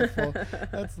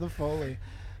 That's the Foley.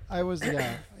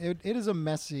 It is a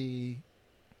messy.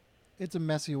 It's a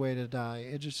messy way to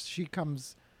die. She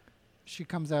she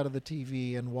comes out of the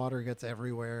TV and water gets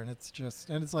everywhere, and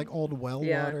it's like old well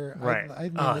water. Right. I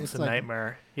mean, it's a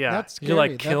nightmare. Yeah. That's scary. You're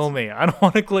like, kill me. I don't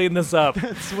want to clean this up.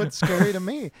 That's what's scary to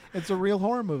me. It's a real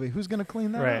horror movie. Who's going to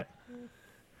clean that up?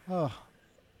 Oh.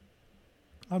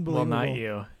 Unbelievable. Well, not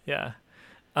you. Yeah.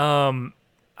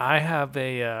 I have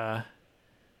a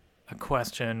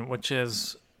question, which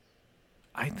is,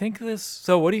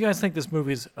 so what do you guys think this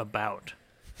movie's about?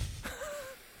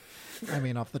 I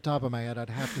mean, off the top of my head, I'd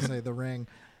have to say The Ring.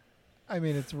 I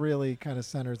mean, it's really kind of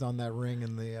centers on that ring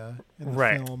in the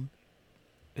film.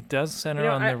 It does center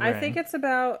on the ring. I think it's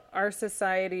about our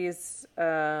society's,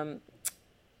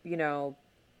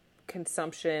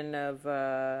 consumption of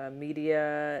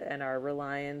media and our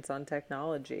reliance on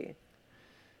technology.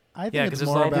 I think because there's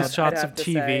all these shots of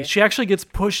TV. She actually gets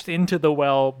pushed into the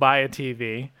well by a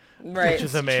TV, which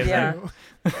is amazing. Yeah.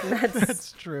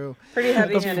 That's true. Pretty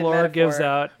heavy-handed The floor metaphor. gives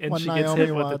out, and she gets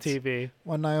hit with the TV.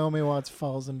 When Naomi Watts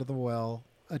falls into the well,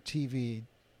 a TV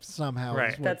somehow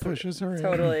is what pushes her in.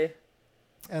 Totally.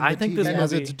 And I think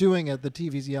as it's doing it, the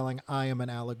TV's yelling, "I am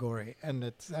an allegory,"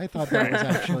 and I thought that was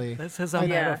actually this is a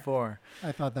metaphor.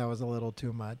 I thought that was a little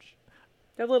too much.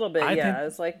 A little bit,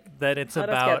 It's like that. It's let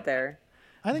about. us get there.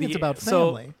 I think it's about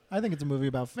family. I think it's a movie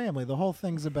about family. The whole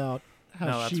thing's about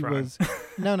how she was.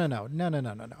 No.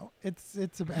 It's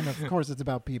and of course it's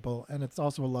about people, and it's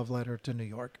also a love letter to New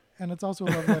York, and it's also a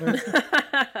love letter.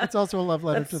 It's also a love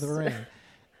letter to The Ring.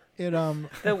 It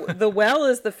the well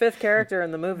is the fifth character in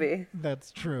the movie.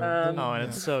 That's true. And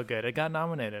it's so good. It got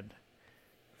nominated.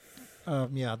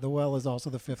 The Well is also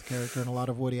the fifth character in a lot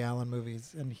of Woody Allen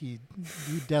movies, and he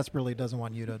desperately doesn't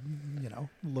want you to,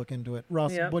 look into it.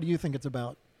 Ross, what do you think it's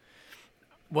about?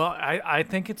 Well, I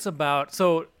think it's about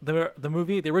the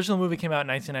original movie came out in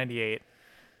 1998.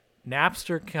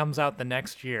 Napster comes out the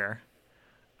next year.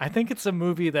 I think it's a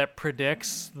movie that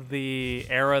predicts the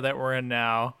era that we're in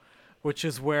now, which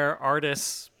is where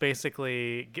artists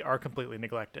basically are completely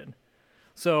neglected.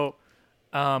 So,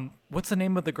 what's the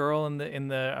name of the girl in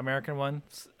the American one?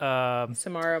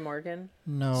 Samara Morgan.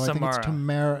 No, I think it's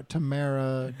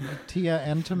Tamara, Tia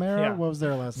and Tamara. Yeah. What was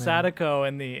their last name? Sadako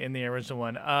in the original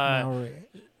one.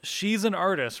 She's an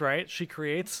artist, right? She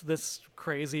creates this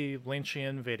crazy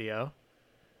Lynchian video,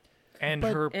 and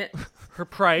her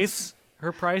price.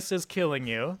 Her price is killing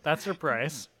you. That's her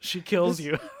price. She kills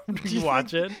you. You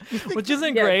watch it, which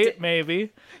isn't great,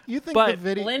 maybe. You think the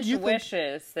video? Lynch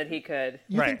wishes that he could.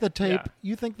 You think the tape? Yeah.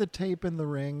 You think the tape in The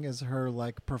Ring is her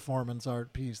performance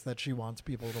art piece that she wants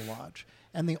people to watch,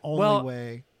 and the only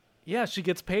way. Yeah, she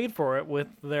gets paid for it with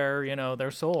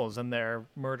their souls and their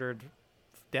murdered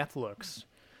death looks.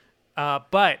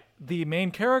 But the main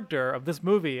character of this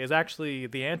movie is actually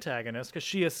the antagonist because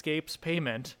she escapes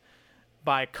payment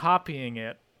by copying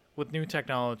it with new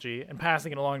technology and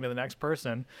passing it along to the next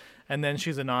person. And then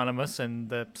she's anonymous, and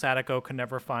the Sadako can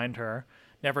never find her,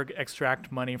 never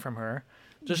extract money from her,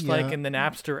 just like in the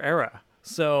Napster era.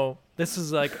 So this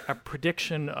is like a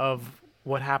prediction of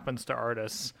what happens to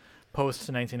artists post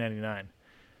 1999.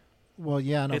 Well,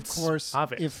 yeah, and of course,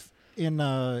 obvious.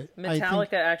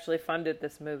 Metallica actually funded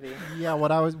this movie. Yeah,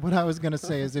 what I was going to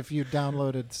say is if you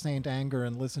downloaded Saint Anger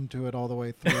and listened to it all the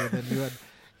way through, then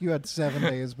you had 7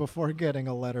 days before getting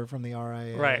a letter from the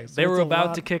RIA. Right. So they were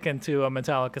about to kick into a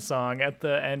Metallica song at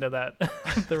the end of that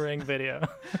The Ring video.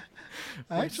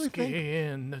 I actually think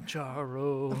in the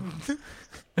Charo.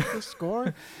 The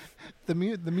score, the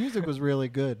music was really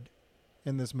good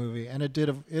in this movie, and it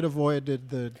avoided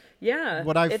the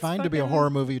what I find to be a horror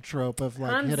movie trope of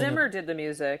Hans Zimmer did the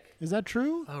music. Is that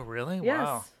true? Oh, really? Yes.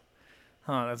 Wow.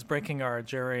 Huh, that's breaking our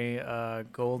Jerry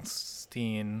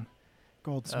Goldsmith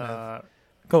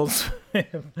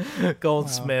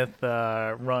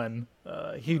run.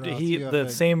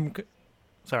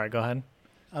 Sorry, go ahead.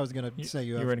 I was going to say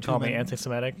you were going to call me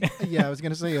anti-Semitic. Yeah, I was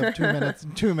going to say you have 2 minutes.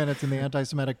 2 minutes in the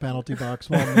anti-Semitic penalty box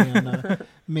while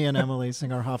me and Emily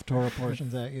sing our Haftorah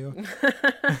portions at you.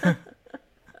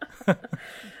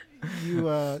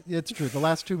 It's true. The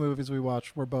last two movies we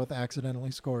watched were both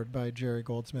accidentally scored by Jerry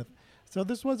Goldsmith, so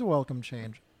this was a welcome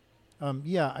change. I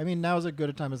mean, now is as good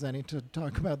a time as any to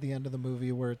talk about the end of the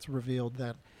movie where it's revealed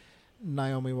that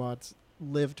Naomi Watts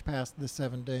lived past the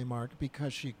 7-day mark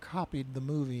because she copied the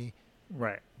movie.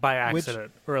 Right. By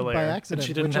accident earlier. By accident. And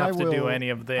she didn't have to do any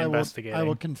of the investigating. I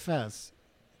will confess.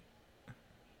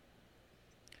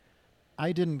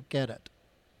 I didn't get it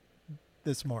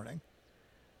this morning.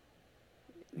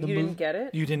 You didn't get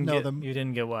it? You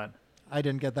didn't get what? I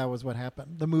didn't get that was what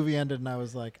happened. The movie ended and I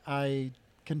was like, I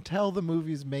can tell the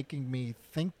movie's making me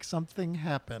think something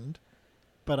happened,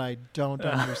 but I don't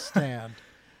understand.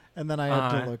 And then I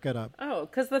had to look it up. Oh,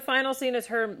 because the final scene is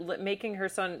her making her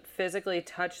son physically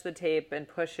touch the tape and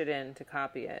push it in to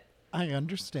copy it. I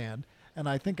understand. And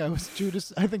I think I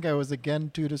was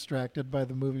again too distracted by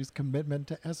the movie's commitment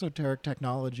to esoteric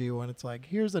technology when it's like,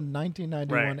 here's a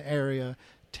 1991 area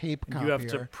tape copier. You have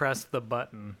to press the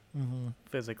button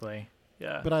physically.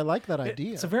 Yeah. But I like that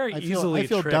idea. It's a very I easily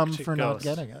feel tricked dumb for not ghost.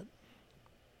 getting it.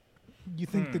 You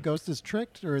think the ghost is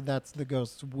tricked, or that's the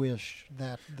ghost's wish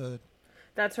that the...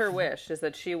 That's her wish, is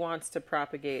that she wants to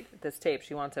propagate this tape.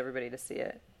 She wants everybody to see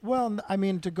it. Well, I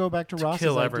mean, to go back to Ross's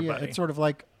idea, everybody. it's sort of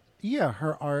like, yeah,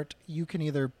 her art, you can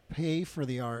either pay for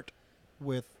the art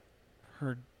with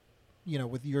her,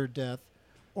 with your death,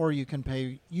 or you can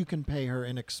pay her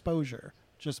in exposure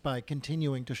just by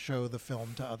continuing to show the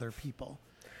film to other people.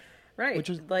 Right. Which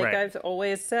is, I've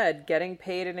always said, getting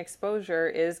paid in exposure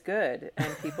is good,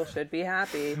 and people should be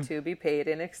happy to be paid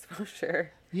in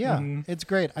exposure. Yeah, it's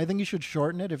great. I think you should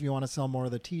shorten it if you want to sell more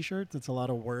of the T-shirts. It's a lot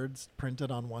of words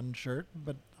printed on one shirt,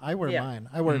 but I wear mine.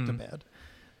 I wear it to bed.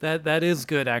 That is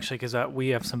good, actually, because we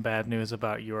have some bad news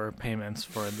about your payments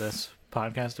for this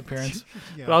podcast appearance.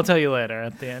 But I'll tell you later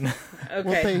at the end.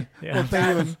 Okay.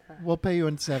 We'll pay you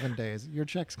in 7 days. Your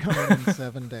check's coming in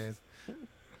 7 days.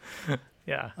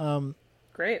 Yeah.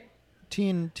 Great.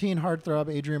 Teen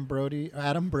heartthrob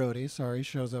Adam Brody,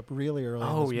 shows up really early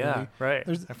in this movie. Right.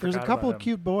 There's a couple of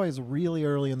cute boys really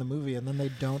early in the movie, and then they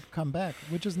don't come back,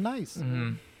 which is nice.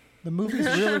 Mm-hmm. The movie's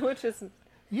really... Which is...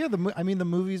 Yeah, the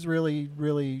movie's really,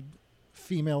 really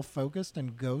female focused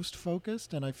and ghost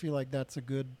focused, and I feel like it's a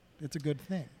good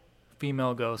thing.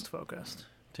 Female ghost focused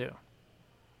too.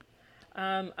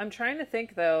 I'm trying to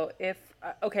think though if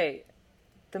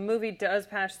the movie does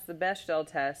pass the Bechdel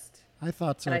test. I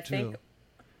thought so and too.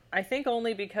 I think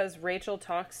only because Rachel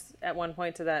talks at one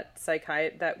point to that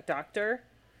doctor,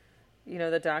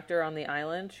 the doctor on the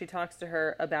island. She talks to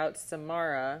her about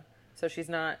Samara, so she's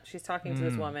talking to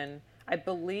this woman. I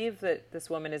believe that this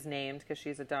woman is named because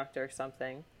she's a doctor or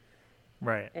something.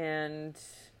 Right. And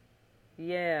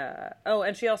yeah. Oh,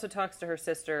 and she also talks to her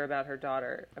sister about her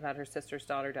sister's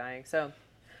daughter dying. So,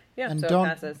 yeah, it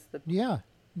passes.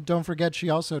 Don't forget she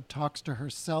also talks to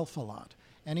herself a lot.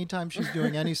 Anytime she's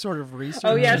doing any sort of research.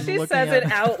 Oh, yeah, she says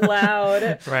it out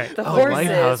loud. Right. The horses.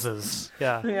 Lighthouses.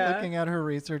 Yeah. Looking at her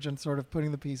research and sort of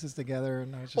putting the pieces together.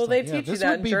 And I was just they teach you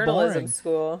that in journalism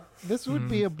school. This would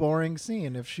be a boring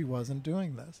scene if she wasn't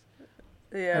doing this.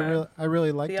 Yeah. I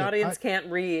really liked it. The audience can't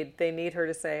read. They need her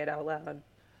to say it out loud.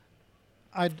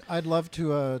 I'd love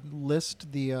to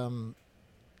list the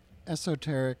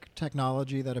esoteric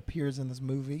technology that appears in this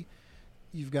movie.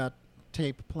 You've got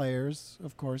tape players,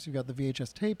 of course. You've got the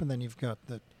VHS tape, and then you've got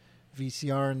the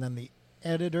VCR, and then the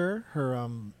editor,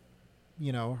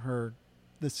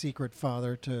 the secret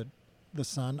father to the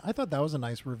son. I thought that was a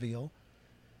nice reveal.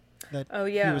 That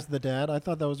he was the dad. I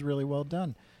thought that was really well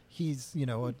done. He's,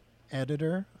 an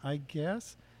editor, I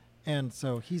guess. And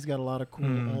so he's got a lot of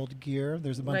cool old gear.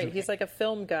 There's a bunch of... he's like a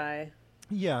film guy.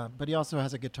 Yeah, but he also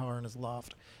has a guitar in his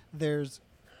loft. There's...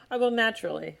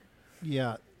 naturally.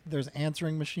 Yeah. There's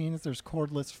answering machines. There's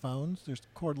cordless phones. There's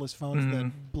cordless phones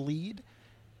that bleed.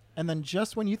 And then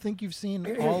just when you think you've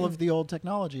seen all of the old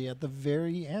technology, at the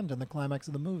very end, in the climax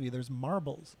of the movie, there's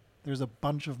marbles. There's a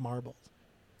bunch of marbles.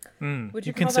 Would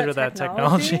you consider that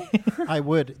technology? I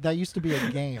would. That used to be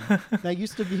a game. That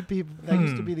used to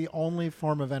be the only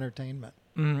form of entertainment.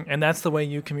 And that's the way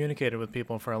you communicated with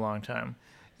people for a long time.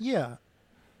 Yeah.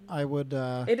 I would...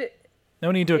 No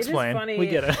need to explain. It is funny. We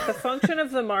get it. The function of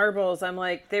the marbles, I'm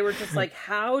like, they were just like,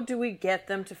 how do we get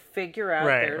them to figure out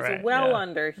there's a well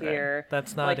under here? Right.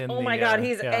 That's not in oh my God,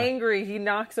 he's angry. He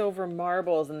knocks over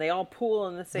marbles and they all pool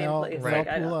in the same place. They all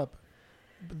pool up.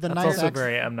 That's also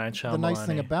very M. Night Shyamalan. The nice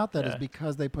thing about that is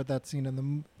because they put that scene in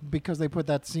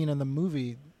the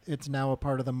movie, it's now a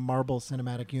part of the Marvel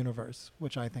Cinematic Universe,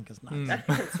 which I think is nice.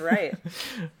 That's right.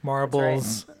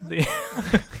 Marbles, the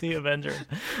Avengers.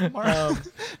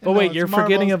 But wait, you're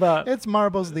forgetting about... It's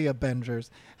Marvel's The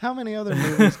Avengers. How many other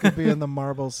movies could be in the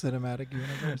Marvel Cinematic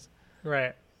Universe?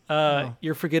 Right.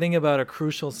 You're forgetting about a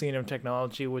crucial scene of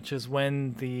technology, which is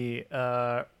when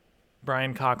the...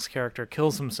 Brian Cox character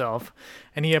kills himself,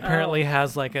 and he apparently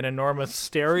has like an enormous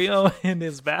stereo in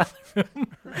his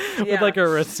bathroom with like a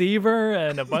receiver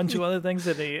and a bunch of other things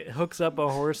that he hooks up a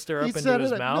horse stirrup into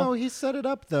his mouth. No, he set it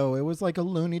up though. It was like a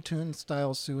Looney Tunes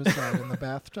style suicide in the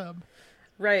bathtub.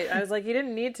 Right. I was like, you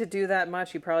didn't need to do that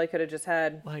much. You probably could have just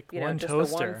had like one just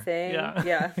toaster. The one thing.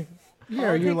 Yeah.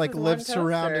 Yeah, you like live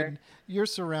surrounded. You're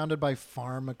surrounded by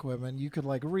farm equipment. You could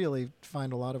like really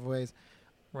find a lot of ways.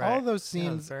 Right. All those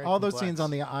scenes, those scenes on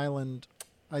the island.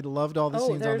 I loved all the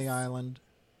scenes on the island.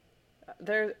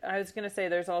 I was going to say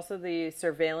there's also the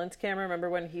surveillance camera. Remember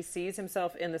when he sees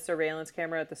himself in the surveillance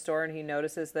camera at the store and he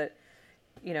notices that,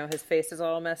 his face is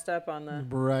all messed up on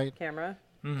the camera?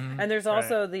 Mm-hmm. And there's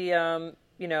also the,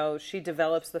 she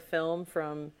develops the film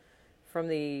from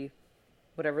the,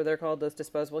 whatever they're called, those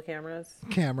disposable cameras.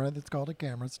 That's called a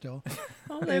camera still.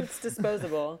 Oh, it's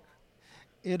disposable.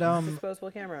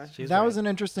 Disposable camera. That was an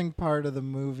interesting part of the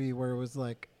movie where it was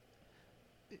like,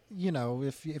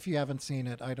 if you haven't seen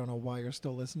it, I don't know why you're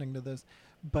still listening to this,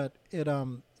 but it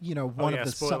one of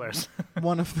the spoilers.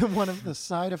 one of the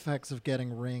side effects of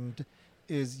getting ringed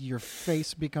is your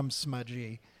face becomes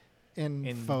smudgy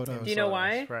in photos. Do you know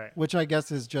why? Right. Which I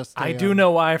guess is just I do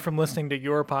know why from listening to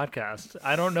your podcast.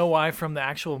 I don't know why from the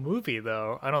actual movie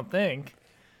though. I don't think.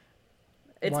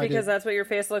 It's because that's what your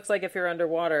face looks like if you're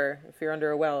underwater. If you're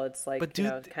under a well, it's like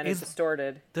kind of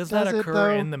distorted. Does that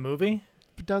occur in the movie?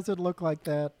 Does it look like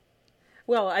that?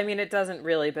 Well, I mean, it doesn't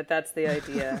really, but that's the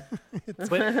idea.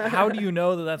 But how do you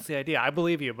know that that's the idea? I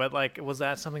believe you, but was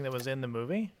that something that was in the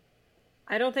movie?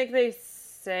 I don't think they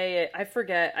say it. I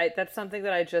forget. That's something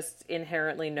that I just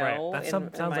inherently know. Right. That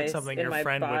sounds like something your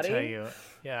friend would tell you.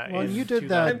 Yeah. Well, you did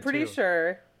that. I'm pretty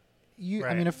sure.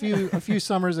 I mean, a few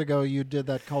summers ago, you did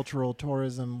that cultural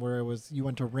tourism where it was you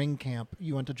went to ring camp.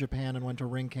 You went to Japan and went to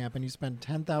ring camp, and you spent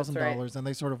 $10,000, and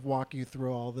they sort of walk you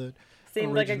through all the.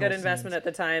 Seemed like a good investment at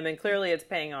the time, and clearly it's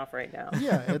paying off right now.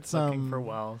 Yeah, it's looking for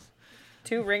wells.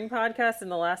 2 ring podcasts in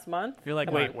the last month. You're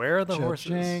like, wait, where are the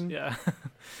horses? Yeah,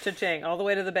 cha-ching, all the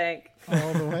way to the bank.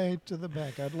 All the way to the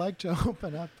bank. I'd like to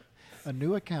open up a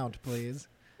new account, please,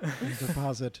 and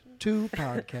deposit 2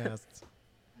 podcasts.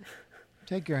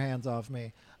 Take your hands off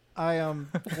me.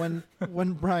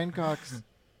 When Brian Cox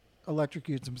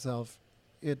electrocutes himself,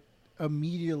 it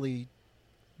immediately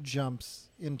jumps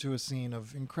into a scene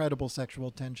of incredible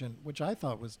sexual tension, which I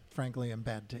thought was frankly in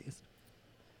bad taste.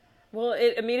 Well,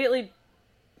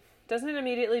 doesn't it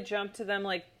immediately jump to them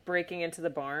like breaking into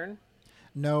the barn?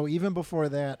 No, even before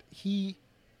that,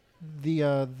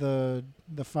 the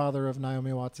father of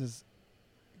Naomi Watts'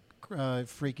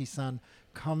 freaky son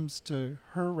comes to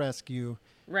her rescue.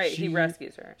 Right, he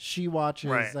rescues her. She watches.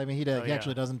 Right. I mean, he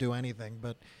actually doesn't do anything,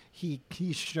 but he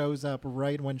shows up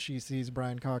right when she sees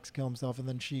Brian Cox kill himself, and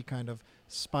then she kind of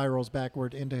spirals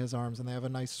backward into his arms, and they have a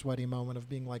nice sweaty moment of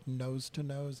being like nose to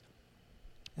nose,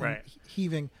 right,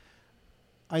 heaving.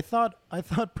 I thought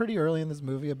pretty early in this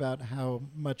movie about how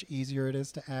much easier it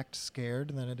is to act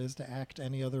scared than it is to act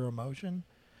any other emotion.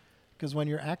 Because when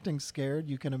you're acting scared,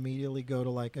 you can immediately go to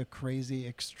like a crazy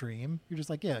extreme. You're just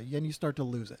like, and you start to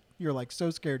lose it. You're like so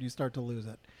scared you start to lose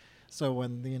it. So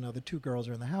when the 2 girls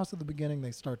are in the house at the beginning,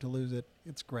 they start to lose it.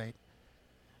 It's great.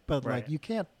 But like you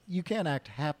can't act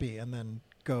happy and then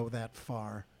go that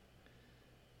far.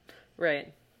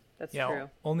 Right. That's true.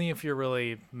 Only if you're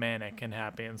really manic and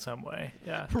happy in some way.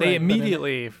 Yeah. Right, they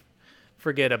immediately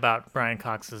forget about Brian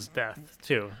Cox's death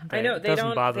too. I know they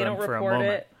don't bother them for a moment.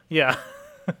 It. Yeah.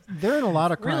 They're in a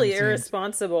lot of crime really scenes.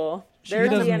 Irresponsible. Their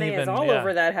DNA is all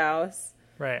over that house.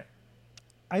 Right.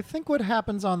 I think what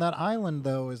happens on that island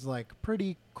though is like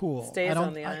pretty cool. Stays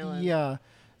on the island. Yeah.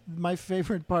 My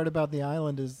favorite part about the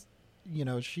island is,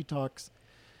 she talks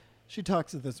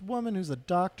to this woman who's a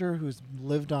doctor who's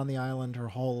lived on the island her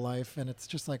whole life, and it's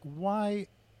just like, why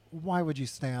would you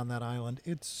stay on that island?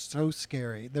 It's so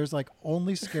scary. There's like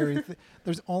only scary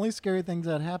there's only scary things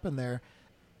that happen there.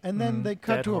 And then they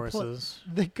cut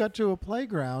to a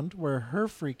playground where her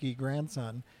freaky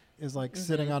grandson is like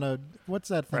sitting on what's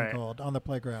that thing called on the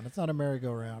playground? It's not a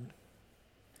merry-go-round.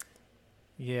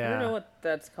 Yeah. I don't know what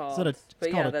that's called. That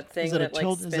thing that spins in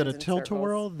circles. Is it a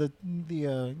tilt-a-whirl? The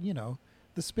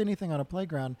spinny thing on a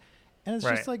playground. And it's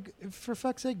just like, for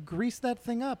fuck's sake, grease that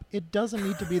thing up. It doesn't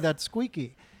need to be that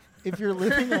squeaky. If you're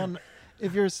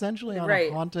essentially on a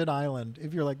haunted island,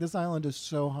 if you're like, this island is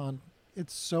so haunted,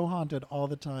 it's so haunted all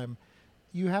the time,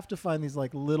 you have to find these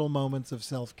like little moments of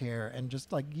self-care and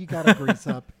just like you gotta grease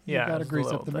up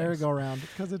the merry-go-round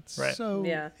because it's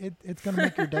it's gonna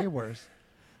make your day worse.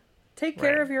 Take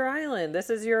care of your island. This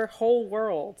is your whole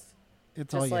world.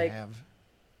 It's just all you have.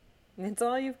 It's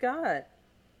all you've got.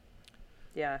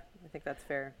 Yeah, I think that's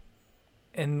fair.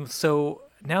 And so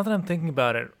now that I'm thinking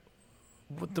about it,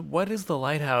 what does the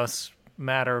lighthouse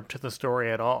matter to the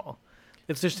story at all?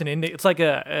 It's just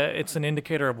it's an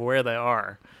indicator of where they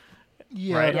are.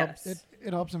 Yeah, right?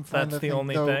 It helps them find That's the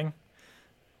only thing.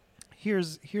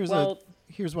 Here's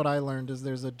what I learned is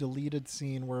there's a deleted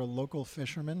scene where a local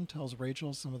fisherman tells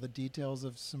Rachel some of the details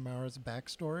of Samara's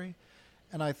backstory,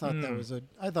 and I thought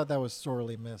that was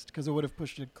sorely missed because it would have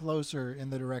pushed it closer in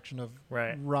the direction of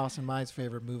Ross and my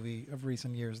favorite movie of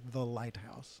recent years, The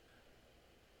Lighthouse.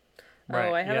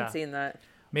 Right, I haven't seen that.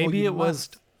 Maybe it was.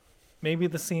 Maybe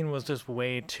the scene was just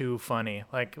way too funny.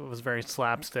 Like, it was very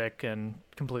slapstick and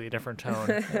completely different tone.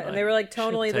 And they were like,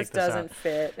 tonally, this doesn't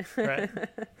fit. Right.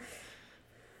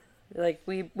 Like,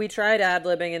 we tried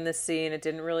ad-libbing in this scene. It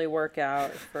didn't really work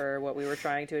out for what we were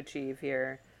trying to achieve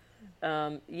here.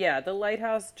 The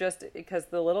lighthouse, just because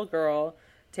the little girl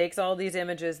takes all these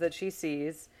images that she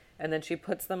sees, and then she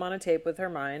puts them on a tape with her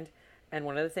mind. And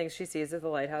one of the things she sees is the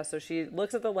lighthouse. So she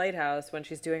looks at the lighthouse when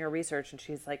she's doing her research, and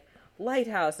she's like,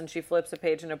 lighthouse, and she flips a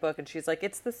page in a book, and she's like,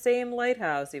 it's the same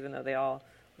lighthouse, even though they all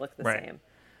look the same.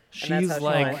 She's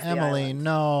like, Emily,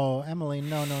 no.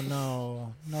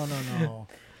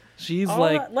 She's all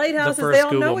like lighthouses, the first they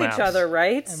all Google know Maps. each other,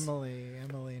 right? Emily,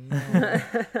 no.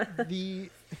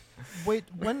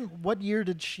 What year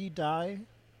did she die?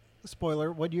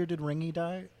 Spoiler, what year did Ringy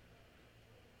die?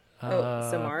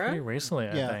 Samara? Pretty recently,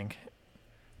 Yeah. I think.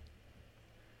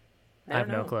 I I have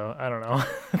don't no know. clue. I don't know.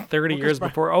 30 'cause years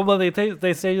before. Oh, well, they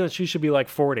say that she should be like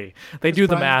 40. They do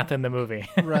the Brian- math in the movie.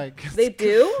 Right. They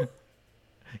do?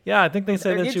 Yeah, I think they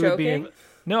say Are that you she joking? would be.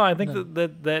 No, I think No.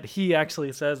 that he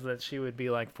actually says that she would be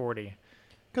like 40.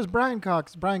 Because Brian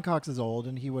Cox is old,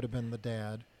 and he would have been the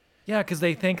dad. Yeah, because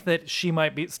they think that she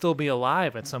might still be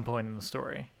alive at some point in the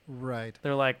story. Right.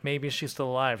 They're like, maybe she's still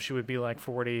alive. She would be like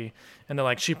 40, and they're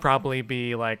like, she'd probably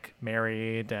be like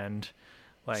married and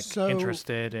like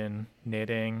interested in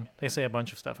knitting. They say a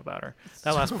bunch of stuff about her.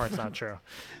 That last part's not true.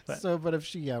 But But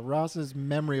if Ross's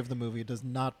memory of the movie does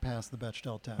not pass the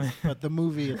Bechdel test, but the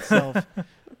movie itself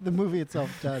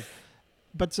does.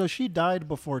 But so she died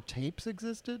before tapes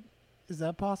existed? Is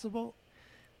that possible?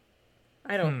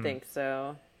 I don't think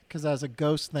so. Because as a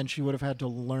ghost, then she would have had to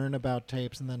learn about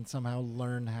tapes and then somehow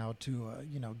learn how to,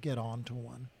 get onto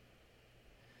one.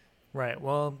 right,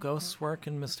 well, ghosts work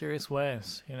in mysterious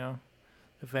ways, you know.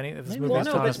 If this Maybe movie's that's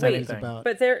taught what us this movie's anything. about.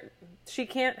 But she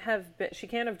can't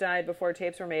have died before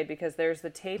tapes were made, because there's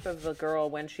the tape of the girl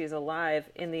when she's alive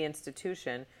in the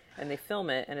institution, and they film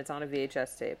it, and it's on a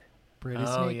VHS tape. Pretty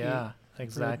Oh, sneaky. yeah,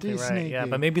 exactly Pretty right. Yeah, sneaky.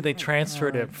 but maybe they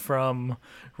transferred it from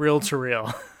reel to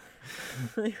reel.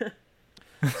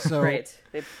 So Right.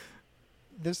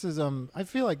 this is I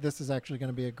feel like this is actually going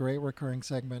to be a great recurring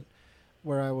segment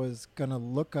where I was going to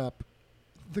look up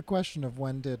the question of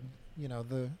when did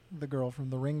the girl from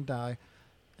The Ring die,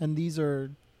 and these are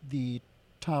the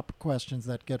top questions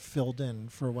that get filled in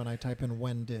for when I type in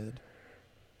when did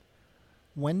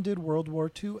World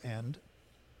War II end,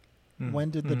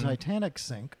 when did the Titanic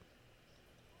sink,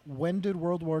 when did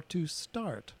World War II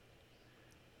start,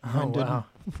 Wow.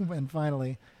 and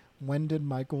finally, when did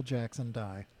Michael Jackson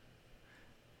die?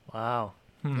 Wow.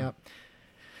 Yep.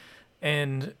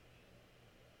 And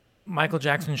Michael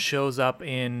Jackson shows up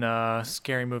in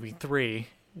Scary Movie 3,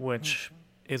 which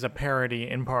is a parody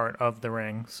in part of The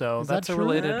Ring. So Is that's that a true?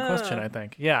 related question, I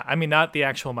think. Yeah, I mean, not the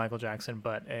actual Michael Jackson,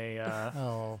 but a,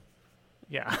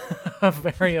 yeah, a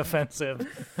very offensive,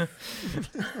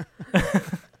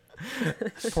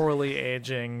 poorly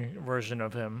aging version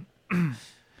of him.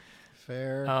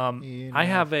 Fair. I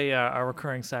have a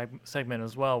recurring segment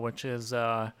as well, which is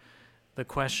the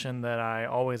question that I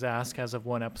always ask as of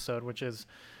one episode, which is,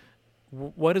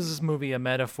 what is this movie a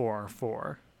metaphor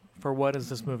for? For what is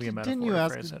this movie a metaphor?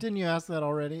 Didn't you ask that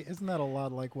already? Isn't that a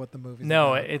lot like what the movie's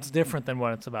No, about? it's different than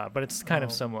what it's about, but it's kind of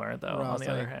Oh, similar, though, on Ross,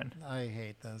 the other hand. I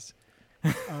hate this.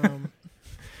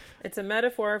 It's a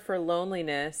metaphor for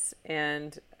loneliness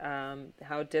and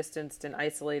how distanced and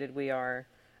isolated we are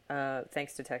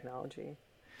thanks to technology.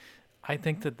 I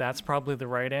think that that's probably the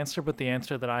right answer, but the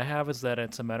answer that I have is that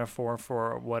it's a metaphor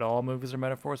for what all movies are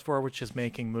metaphors for, which is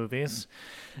making movies.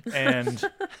 And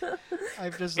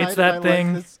I've decided it's that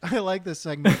thing. I like this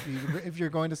segment. If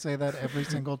you're going to say that every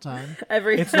single time,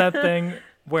 It's that thing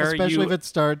where especially if it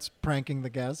starts pranking the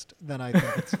guest, then I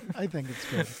think it's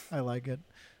good. I like it.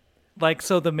 Like,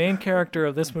 so the main character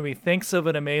of this movie thinks of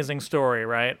an amazing story,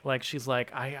 right? Like, she's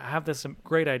like, I have this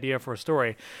great idea for a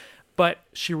story. But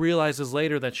she realizes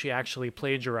later that she actually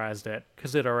plagiarized it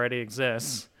because it already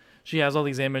exists. She has all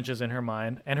these images in her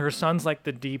mind. And her son's like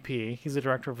the DP. He's the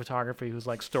director of photography who's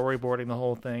like storyboarding the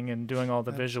whole thing and doing all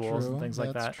the visuals and things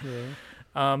like that.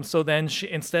 True. So then she,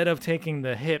 instead of taking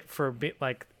the hit for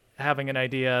having an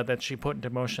idea that she put into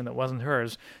motion that wasn't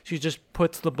hers, she just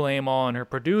puts the blame all on her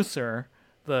producer,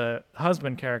 the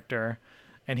husband character,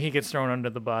 and he gets thrown under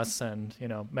the bus, and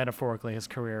metaphorically his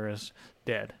career is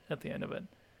dead at the end of it.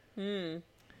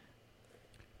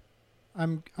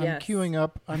 I'm Yes. queuing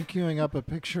up a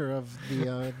picture of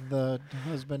the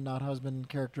husband not husband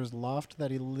character's loft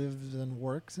that he lives and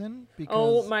works in. Because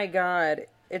Oh my God,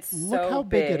 it's look so how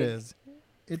big it is.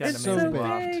 got an It's so amazing big.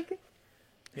 loft.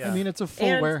 Yeah. I mean, it's a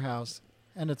full warehouse,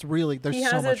 and it's really there's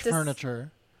so much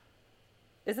furniture.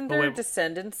 Isn't there a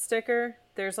Descendants sticker?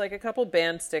 There's like a couple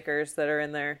band stickers that are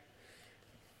in there.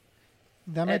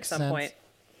 That makes sense. At some point.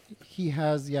 He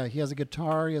has a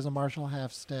guitar. He has a Marshall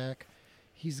half stack.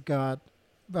 He's got,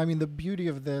 I mean, the beauty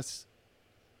of this.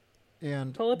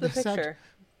 And pull up the picture.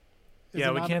 We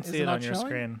can't see it on your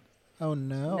screen. Oh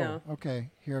no. Okay,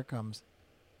 here it comes.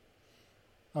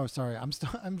 Oh, sorry.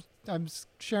 I'm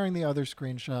sharing the other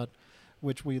screenshot,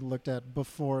 which we looked at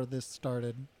before we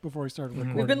started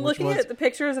recording. We've been looking at the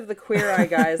pictures of the Queer Eye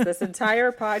guys this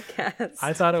entire podcast.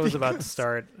 I thought it was about to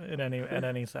start at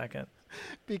any second.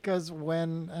 Because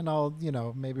I'll,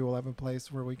 maybe we'll have a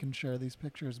place where we can share these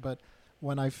pictures, but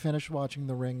when I finished watching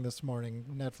The Ring this morning,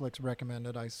 Netflix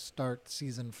recommended I start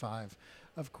season 5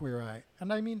 of Queer Eye.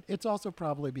 And I mean, it's also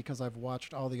probably because I've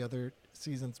watched all the other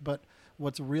seasons, but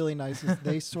what's really nice is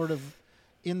they sort of,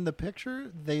 in the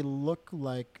picture, they look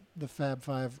like the Fab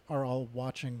Five are all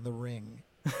watching The Ring.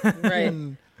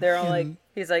 Right. They're all like,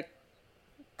 he's like,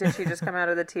 did she just come out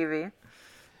of the TV?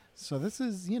 So this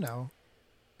is,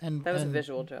 and that was a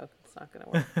visual joke. It's not going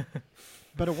to work.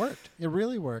 But it worked. It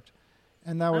really worked.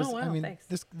 And that was, thanks.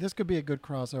 this could be a good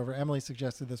crossover. Emily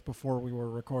suggested this before we were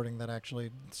recording, that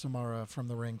actually Samara from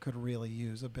The Ring could really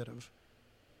use a bit of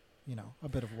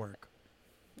work.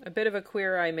 A bit of a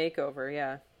Queer Eye makeover,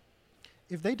 yeah.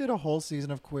 If they did a whole season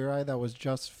of Queer Eye that was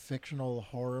just fictional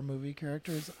horror movie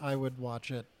characters, I would watch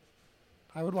it.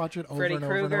 I would watch it over and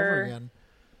over and over again.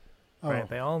 Right,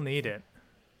 they all need it.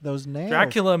 Those nails.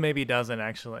 Dracula maybe doesn't,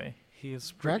 actually.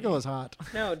 Dracula's hot.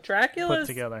 No, Dracula's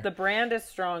the brand is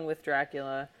strong with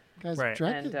Dracula. Guys, right.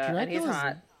 And he's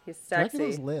hot. He's sexy.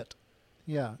 Dracula's lit.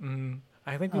 Yeah.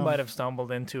 I think we might have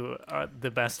stumbled into the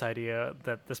best idea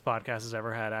that this podcast has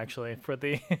ever had, actually, for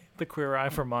the Queer Eye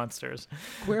for Monsters.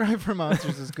 Queer Eye for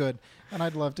Monsters is good, and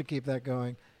I'd love to keep that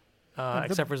going.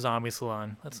 Except for Zombie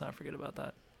Salon. Let's not forget about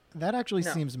that. That actually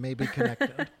seems maybe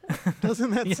connected. Doesn't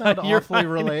that sound awfully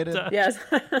related? Yes.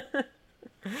 You're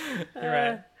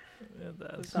right.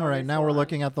 All right, now we're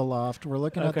looking at the loft. We're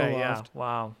looking at the loft. Yeah.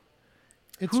 Wow.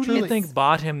 Who do you think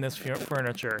bought him this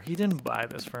furniture? He didn't buy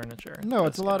this furniture. No,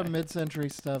 it's a lot of mid-century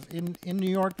stuff. In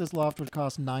New York, this loft would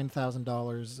cost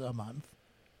 $9,000 a month.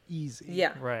 Easy.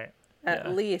 Yeah. Right.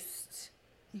 At least.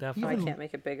 Definitely. I can't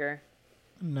make it bigger.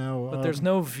 No. But there's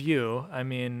no view. I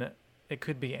mean, it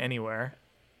could be anywhere.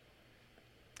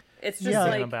 It's just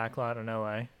like a backlot in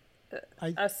LA.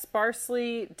 A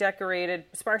sparsely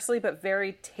but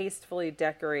very tastefully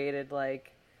decorated,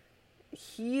 like,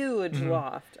 huge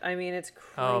loft. I mean, it's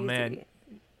crazy. Oh man,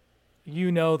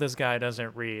 this guy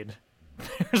doesn't read.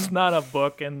 There's not a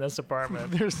book in this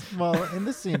apartment. In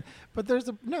this scene, but there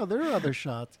are other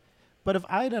shots. But if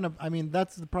I done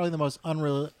that's probably the most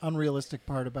unrealistic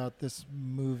part about this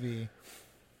movie.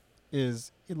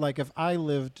 Is like if I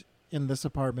lived in this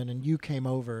apartment and you came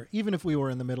over, even if we were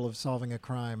in the middle of solving a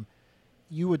crime,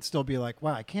 you would still be like,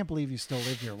 wow, I can't believe you still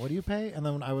live here. What do you pay? And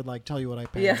then I would tell you what I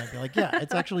pay. Yeah. And I'd be like, yeah,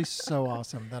 it's actually so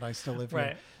awesome that I still live here.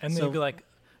 Right. And then you'd be like,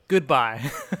 goodbye.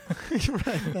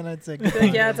 Right. Then I'd say goodbye.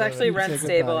 Yeah, it's actually rent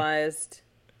stabilized.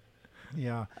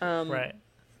 Yeah. Right.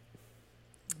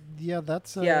 Yeah,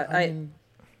 that's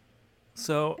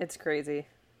so it's crazy.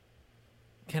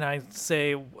 Can I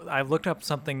say I looked up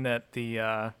something that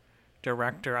the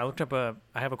director, I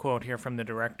have a quote here from the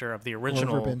director of the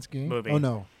original movie. Oh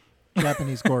no.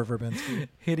 Japanese Gore Verbinski.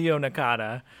 Hideo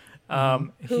Nakata.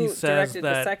 Who he says directed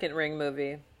that the second Ring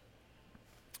movie.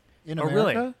 In America?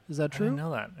 Really? Is that true? I didn't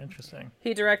know that. Interesting.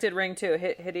 He directed Ring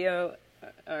 2. Hideo,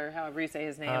 or however you say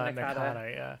his name, Nakata.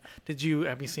 Nakata, yeah.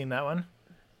 Have you seen that one?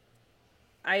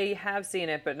 I have seen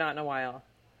it, but not in a while.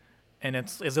 And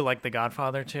is it like The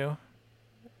Godfather too?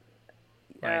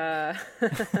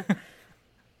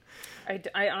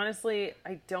 I honestly,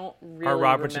 I don't really Are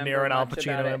Robert De remember Niro and Al much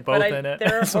Pacino about it. both in it?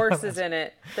 There are horses in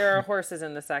it. There are horses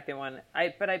in the second one.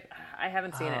 I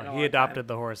haven't seen it in a long time. He adopted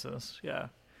the horses, yeah.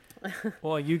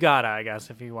 Well, you gotta, I guess,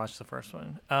 if you watch the first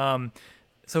one.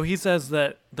 So he says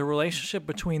that the relationship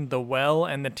between the well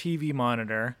and the TV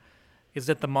monitor is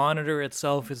that the monitor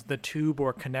itself is the tube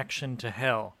or connection to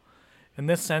hell. In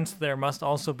this sense, there must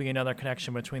also be another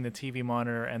connection between the TV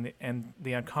monitor and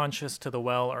the unconscious to the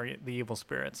well or the evil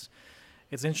spirits.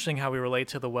 It's interesting how we relate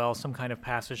to the well, some kind of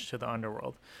passage to the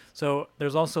underworld. So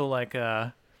there's also like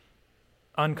a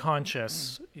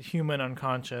human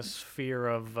unconscious fear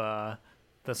of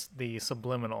the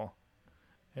subliminal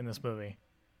in this movie.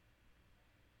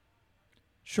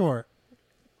 Sure.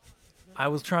 I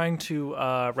was trying to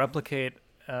replicate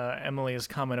Emily's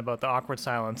comment about the awkward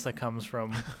silence that comes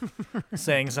from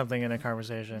saying something in a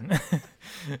conversation.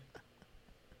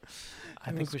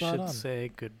 I think we should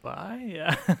say goodbye.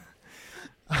 Yeah.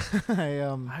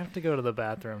 I have to go to the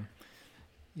bathroom.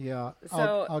 Yeah,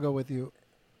 so, I'll go with you,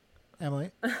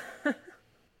 Emily.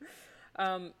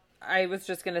 I was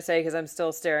just gonna say, because I'm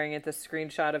still staring at the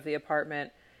screenshot of the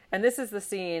apartment, and this is the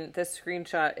scene. This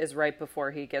screenshot is right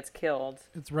before he gets killed.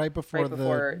 It's right before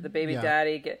the baby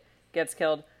daddy gets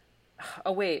killed.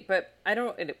 Oh wait, but I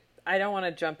don't want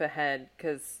to jump ahead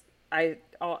because I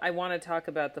want to talk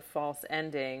about the false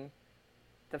ending,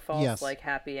 the false like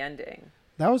happy ending.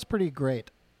 That was pretty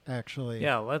great, actually.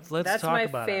 Yeah, let's talk about it.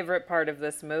 That's my favorite part of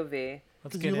this movie.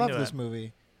 Let's get into it. You love this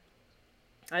movie.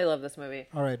 I love this movie.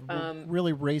 All right, we'll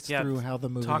really race through how the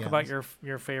movie ends. Talk about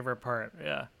your favorite part.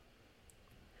 Yeah.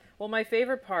 Well, my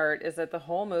favorite part is that the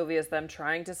whole movie is them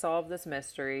trying to solve this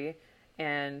mystery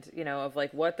and, of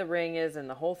like what the ring is and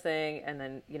the whole thing. And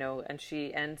then, and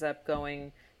she ends up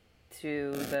going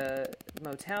to the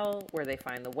motel where they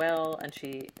find the well, and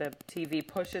the TV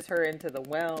pushes her into the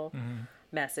well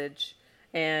message.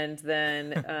 And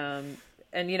then,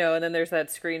 and then there's that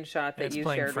screenshot that you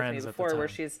shared with me before where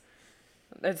she's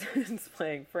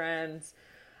playing Friends.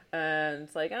 And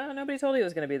it's like, oh, nobody told you it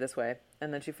was going to be this way.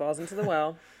 And then she falls into the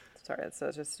well. Sorry, that's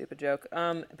such a stupid joke.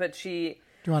 But she,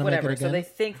 do you want to whatever. Make it again? So they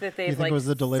think that they've you think it was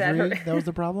the delivery that was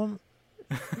the problem?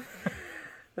 And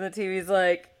the TV's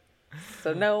like,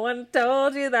 so no one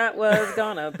told you that was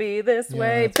gonna be this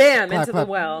way. Bam, clap, into clap.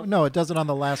 the well. No, it does it on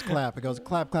the last clap. It goes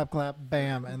clap, clap, clap,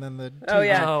 bam, and then the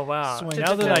TV Oh wow! swings.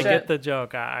 Now that I get the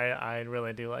joke, I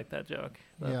really do like that joke.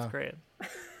 That's great.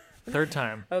 Third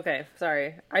time. Okay,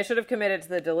 sorry. I should have committed to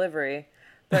the delivery.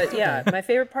 But yeah, my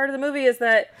favorite part of the movie is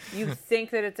that you think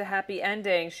that it's a happy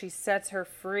ending. She sets her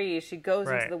free. She goes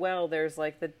into the well. There's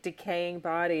like the decaying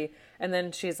body. And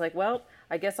then she's like, well,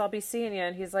 I guess I'll be seeing you.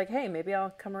 And he's like, hey, maybe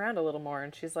I'll come around a little more.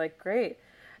 And she's like, great.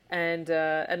 And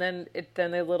then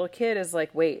the little kid is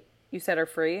like, wait, you set her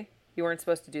free? You weren't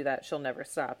supposed to do that. She'll never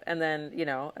stop. And then,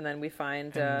 and then we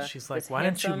find and she's like, why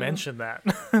didn't you mention that?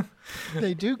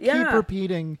 They do keep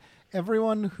repeating.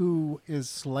 Everyone who is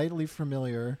slightly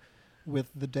familiar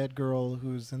with the dead girl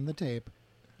who's in the tape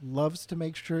loves to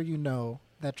make sure you know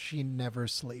that she never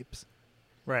sleeps.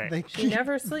 Right. She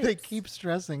never sleeps. They keep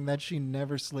stressing that she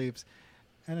never sleeps.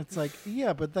 And it's like,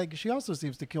 yeah, but like she also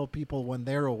seems to kill people when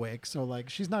they're awake. So like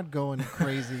she's not going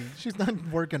crazy. She's not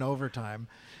working overtime.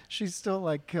 She's still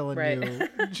like killing you.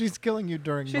 She's killing you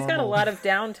during She's got a lot of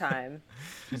downtime.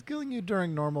 She's killing you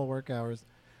during normal work hours.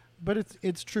 But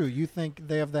it's true. You think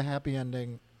they have the happy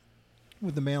ending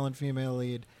with the male and female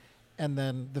lead, and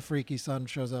then the freaky son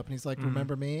shows up and he's like,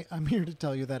 remember me? I'm here to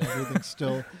tell you that everything's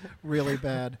still really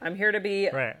bad. I'm here to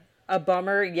be a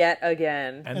bummer yet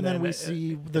again. And then we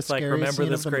see the scariest like, remember scene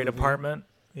this of the great movie. Apartment?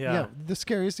 Yeah, the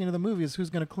scariest scene of the movie is who's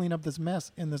going to clean up this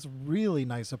mess in this really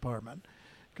nice apartment.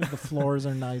 Because the floors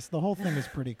are nice. The whole thing is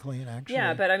pretty clean, actually.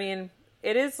 Yeah, but I mean,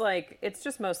 it is like, it's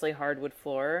just mostly hardwood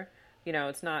floor.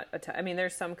 It's not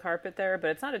there's some carpet there,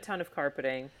 but it's not a ton of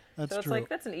carpeting. That's so it's true. like,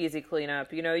 that's an easy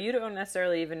cleanup. You don't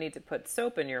necessarily even need to put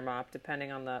soap in your mop,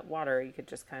 depending on the water. You could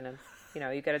just kind of,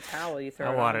 you get a towel, you throw it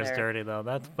on there. That water's dirty, though.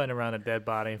 That's been around a dead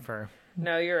body for...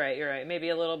 No, you're right. Maybe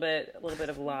a little bit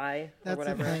of lye or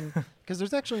whatever. That's the thing. Because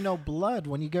there's actually no blood.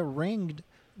 When you get ringed,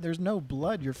 there's no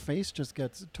blood. Your face just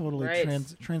gets totally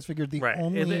transfigured. The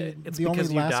only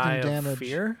lasting damage...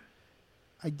 Fear?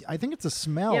 I think it's a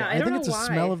smell. Yeah, I think it's a why.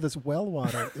 smell of this well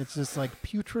water. It's just like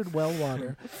putrid well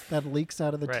water that leaks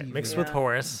out of the TV. Mixed with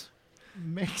horse.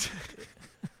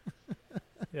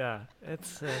 Yeah,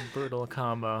 it's a brutal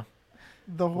combo.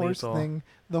 The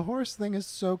horse thing is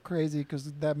so crazy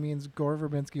because that means Gore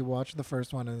Verbinski watched the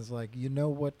first one and is like, you know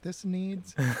what this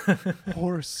needs?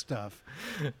 Horse stuff.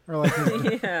 Or like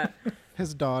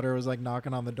his daughter was like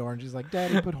knocking on the door and she's like,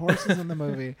 Daddy, put horses in the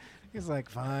movie. He's like,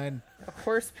 fine.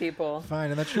 Horse people. Fine.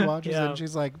 And then she watches it and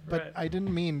she's like, but I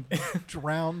didn't mean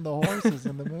drown the horses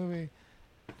in the movie.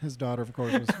 His daughter, of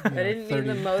course, was I didn't mean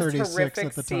the most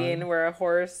horrific scene where a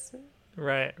horse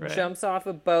jumps off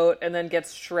a boat and then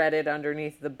gets shredded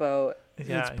underneath the boat.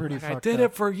 Yeah, it's pretty fucked up. I did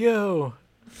it for you.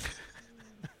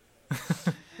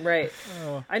 Right.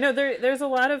 Oh. I know there's a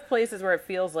lot of places where it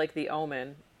feels like The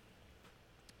Omen.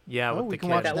 Yeah, with the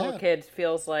kid. That little kid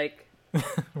feels like...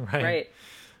 Right.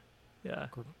 Yeah.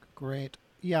 Great.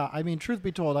 Yeah, I mean, truth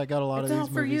be told, I got a lot of these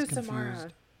movies confused. Samara.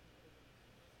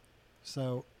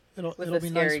 So it'll be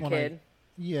nice when kid.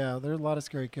 Yeah, there are a lot of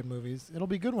scary kid movies. It'll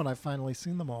be good when I've finally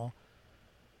seen them all.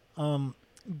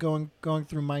 Going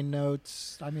through my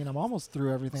notes. I mean, I'm almost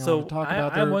through everything I want to talk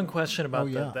about. I have one question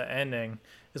about the ending.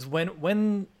 Is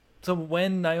when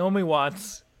Naomi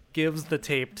Watts gives the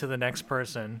tape to the next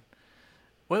person,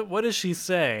 what does she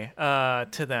say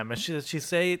to them? Does she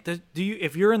say, do you,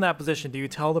 if you're in that position, do you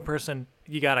tell the person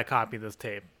you gotta copy this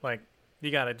tape, like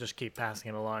you gotta just keep passing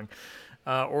it along,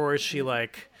 or is she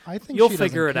like, I think you'll she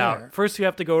figure it doesn't out. care. First, you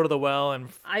have to go to the well and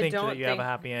think don't that you have a think-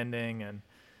 happy ending, and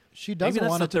She maybe doesn't that's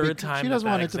want the it to third be. time She doesn't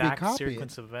that want it to be exact copied.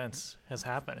 sequence of events has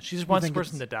happened. She just wants the think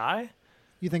person it's- to die.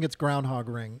 You think it's Groundhog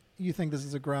Ring? You think this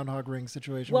is a Groundhog Ring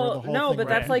situation where the Well, whole no, thing but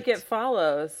that's like repeats? It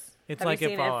Follows. It's Have like you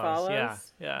It seen Follows. It Yeah,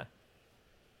 Follows? yeah.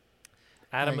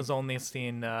 Adam I- has only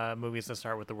seen movies that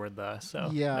start with the word "the." So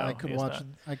Yeah, no, I could he's watch. not.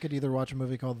 I could either watch a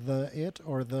movie called The It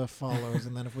or The Follows,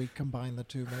 and then if we combine the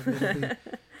two, maybe it'll be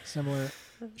similar.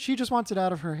 She just wants it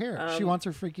out of her hair. She wants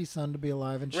her freaky son to be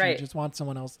alive, and she Right. just wants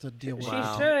someone else to deal with She it.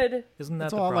 Wow. should. Isn't that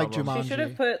It's the all like problem? Jumanji. She should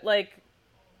have put like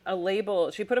a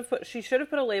label. She should have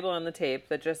put a label on the tape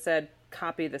that just said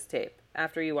 "Copy this tape."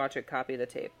 After you watch it, copy the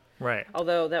tape. Right.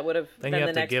 Although that would have Then then you the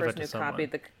have to next give it person to who someone.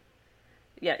 copied the.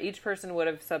 Yeah, each person would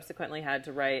have subsequently had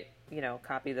to write,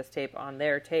 copy this tape on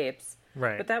their tapes.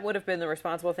 Right. But that would have been the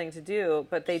responsible thing to do.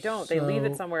 But they don't. They leave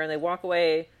it So- somewhere and they walk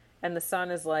away. And the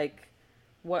son is like,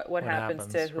 "What happens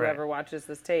to happens? whoever Right. watches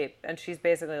this tape?" And she's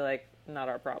basically like, "Not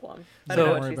our problem." I So- don't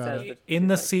know Don't what she worry about says. it. but In she's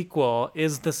the like, sequel,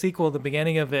 is the sequel the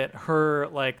beginning of it her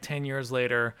like 10 years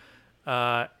later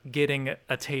getting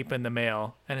a tape in the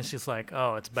mail, and it's just like,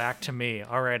 oh, it's back to me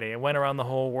already. It went around the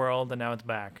whole world and now it's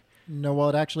back. No, well,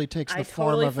 it actually takes I the form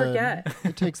totally of forget.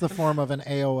 it takes the form of an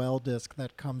AOL disc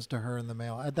that comes to her in the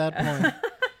mail. At that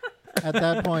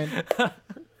point,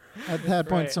 at that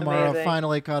point, Right. Samara Amazing.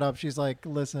 finally caught up. She's like,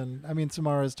 "Listen, I mean,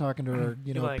 Samara's talking to her,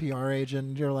 You're like, PR agent.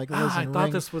 And you're like, listen, I thought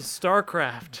Ring, this was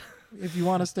StarCraft. if you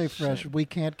want to stay fresh, we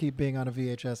can't keep being on a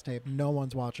VHS tape. No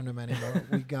one's watching them anymore.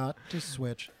 We got to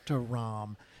switch to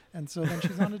ROM." And so then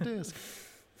she's on a disc,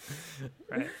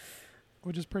 Right.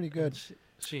 which is pretty good.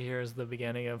 She hears the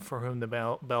beginning of "For Whom the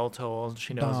Bell Tolls."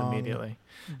 She knows Dong. immediately.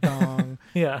 Dong.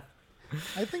 Yeah.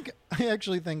 I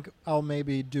actually think I'll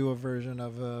maybe do a version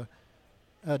of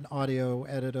an audio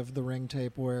edit of the Ring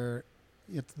tape where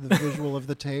it's the visual of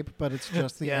the tape, but it's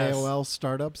just the Yes. AOL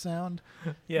startup sound.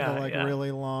 Yeah. The yeah.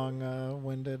 really long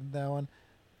winded that one.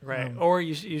 Right. Or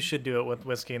you should do it with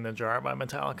 "Whiskey in the Jar" by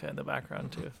Metallica in the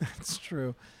background too. It's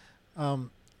true.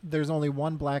 There's only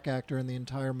one black actor in the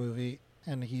entire movie,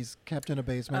 and he's kept in a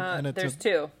basement. And it's there's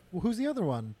two. Who's the other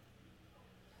one?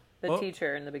 The Oh.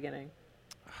 teacher in the beginning.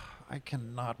 I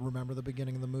cannot remember the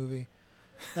beginning of the movie.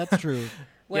 That's true.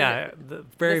 When Yeah, the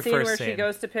very the scene first where scene. she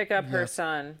goes to pick up her Yes.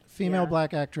 son. Female Yeah.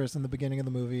 black actress in the beginning of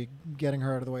the movie, getting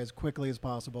her out of the way as quickly as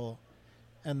possible,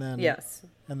 and then Yes.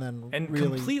 and and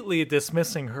really completely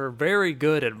dismissing her very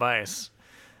good advice.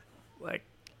 Like,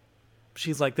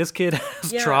 she's like, this kid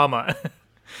has Yeah. trauma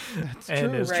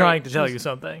and true. is Right. trying to tell She's- you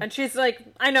something. And she's like,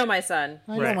 "I know my son."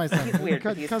 I know Right. my son. He's weird,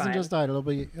 but he's cousin fine. just died. It'll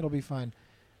be fine.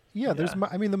 Yeah, there's. Yeah.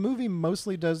 I mean, the movie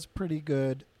mostly does pretty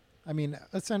good. I mean,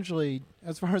 essentially,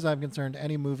 as far as I'm concerned,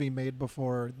 any movie made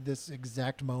before this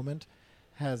exact moment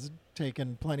has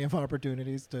taken plenty of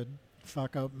opportunities to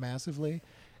fuck up massively.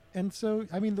 And so,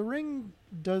 I mean, The Ring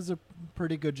does a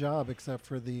pretty good job, except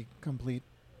for the complete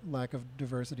lack of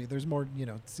diversity. There's more,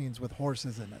 scenes with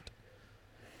horses in it.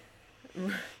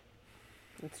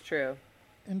 It's true.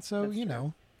 And so, That's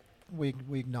true.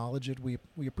 we acknowledge it. We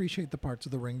appreciate the parts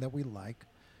of The Ring that we like,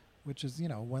 which is,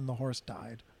 when the horse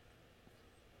died.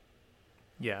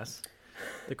 Yes.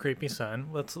 The creepy son.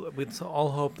 Let's all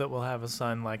hope that we'll have a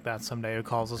son like that someday who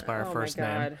calls us by our Oh first my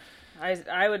name. God.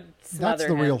 I would smother That's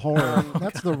the real him. horror.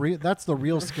 That's the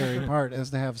real scary part,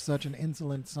 is to have such an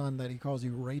insolent son that he calls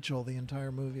you Rachel the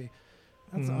entire movie.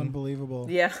 That's unbelievable.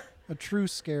 Yeah. A true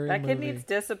scary That movie. kid needs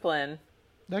discipline.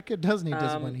 That kid does need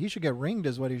discipline. He should get ringed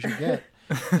is what he should get.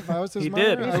 If I was his He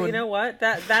mother, did. I would, You know what?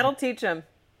 That'll teach him.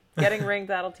 Getting ringed,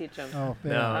 that'll teach him. Oh,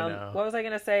 No. yeah. no. What was I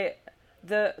going to say?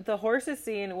 The horses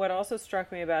scene, what also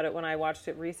struck me about it when I watched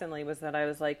it recently was that I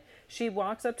was like, she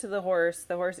walks up to the horse,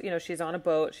 she's on a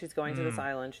boat, she's going to this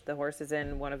island. The horse is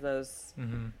in one of those,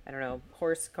 I don't know,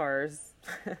 horse cars.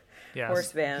 Yes.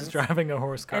 horse vans. He's driving a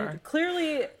horse car. And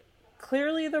clearly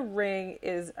the Ring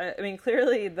is,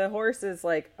 clearly the horse is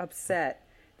like upset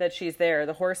that she's there.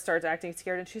 The horse starts acting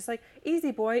scared and she's like,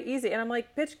 "Easy boy, easy." And I'm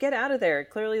like, "Bitch, get out of there.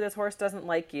 Clearly this horse doesn't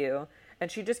like you."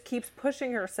 And she just keeps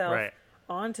pushing herself Right.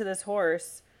 onto this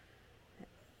horse.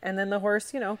 And then the horse,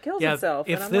 kills Yeah, itself.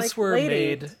 if And I'm this like, were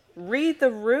 "Lady, made- read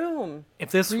the room." If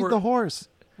this Read were the horse.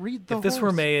 Read the if horse. this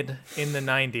were made in the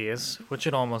 90s, which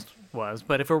it almost was,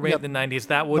 but if it were made Yep. in the 90s,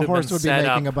 that would The have been horse would be set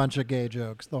making up a bunch of gay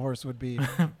jokes. The horse would be.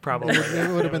 probably.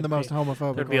 It would have been the most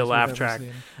homophobic. There'd be a horse we've laugh ever track.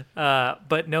 seen.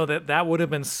 But no, that would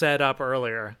have been set up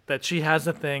earlier. That she has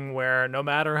a thing where no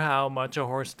matter how much a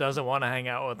horse doesn't want to hang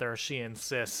out with her, she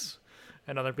insists.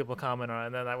 and other people comment on it,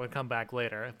 and then that would come back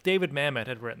later. If David Mamet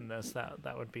had written this,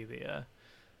 that would be the...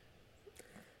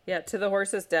 Yeah, to the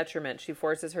horse's detriment. She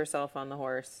forces herself on the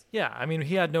horse. Yeah, I mean,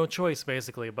 he had no choice,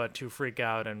 basically, but to freak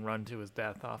out and run to his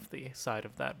death off the side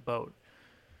of that boat.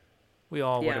 We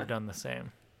all would have done the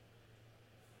same.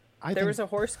 There was a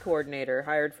horse coordinator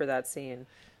hired for that scene.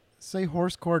 Say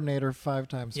horse coordinator 5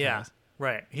 times fast.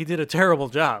 Right. He did a terrible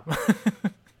job.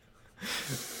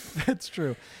 That's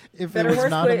true. If Better it was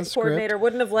horse not in the script, coordinator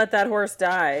wouldn't have let that horse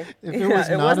die. If it was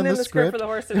it not wasn't in in the script for the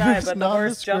horse to die, but the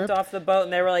horse jumped off the boat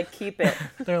and they were like, keep it.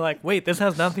 They're like, wait, this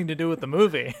has nothing to do with the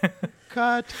movie.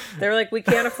 Cut. They're like, we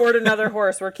can't afford another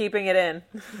horse. We're keeping it in.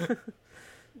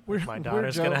 My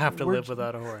daughter's going to have to live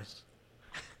without a horse.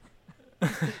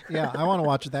 Yeah, I want to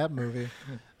watch that movie.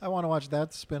 I want to watch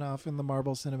that spin-off in the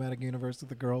Marvel Cinematic Universe of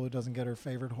the girl who doesn't get her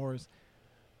favorite horse.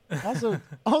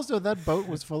 Also, that boat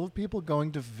was full of people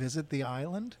going to visit the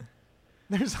island.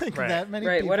 There's that many people.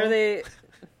 Right, what are they...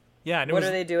 Yeah, and what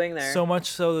are they doing there? So much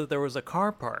so that there was a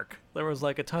car park. There was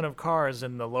like a ton of cars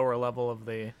in the lower level of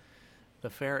the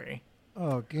ferry.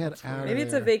 Oh, get out of there. Maybe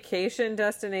it's a vacation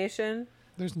destination.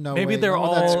 There's no Maybe way. They're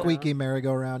all that squeaky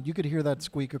merry-go-round. You could hear that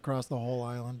squeak across the whole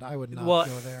island. I would not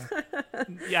go there.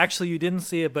 Actually, you didn't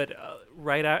see it, but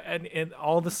right out and in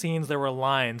all the scenes, there were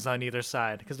lines on either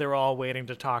side because they were all waiting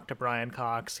to talk to Brian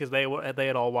Cox because they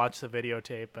had all watched the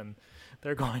videotape and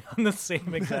they're going on the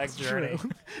same exact journey.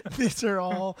 These are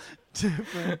all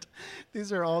different.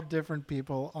 These are all different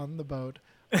people on the boat,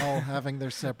 all having their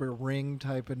separate ring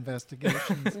type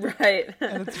investigations. Right.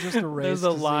 And it's just a race. There's a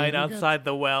line outside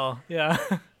the well. Yeah.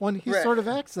 When he sort of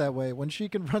acts that way. When she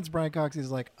confronts Brian Cox,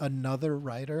 he's like, another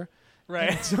writer?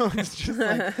 Right. And so it's just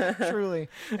like, truly,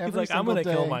 he's like, I'm going to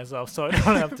kill myself so I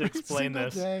don't have to explain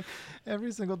this.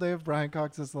 Every single day of Brian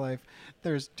Cox's life,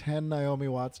 there's 10 Naomi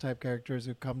Watts type characters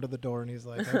who come to the door and he's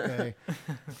like, okay,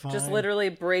 fine. Just literally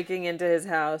breaking into his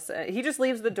house. He just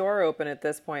leaves the door open at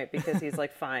this point because he's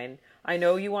like, fine. I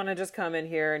know you want to just come in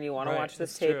here and you want to watch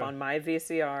this tape on my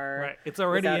VCR. Right. It's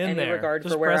already in any there. Regard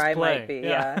just for where I play. might be.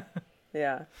 Yeah.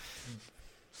 Yeah.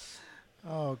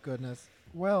 Oh, goodness.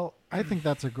 Well, I think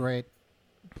that's a great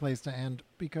place to end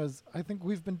because I think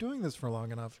we've been doing this for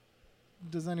long enough.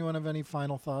 Does anyone have any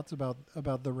final thoughts about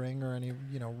The Ring or any,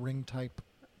 ring type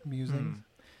musings?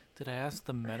 Did I ask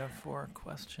the metaphor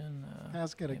question?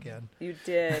 Ask it again. You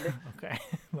did. Okay.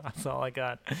 That's all I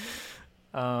got.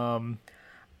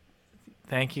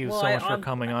 Thank you so much for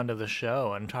coming onto the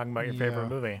show and talking about your favorite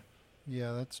movie.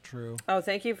 Yeah, that's true. Oh,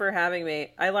 thank you for having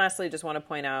me. I lastly just want to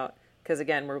point out, because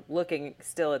again, we're looking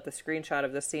still at the screenshot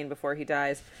of the scene before he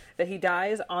dies, that he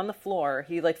dies on the floor.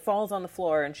 He falls on the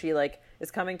floor and she is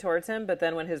coming towards him, but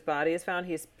then when his body is found,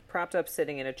 he's propped up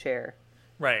sitting in a chair.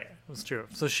 Right, that's true.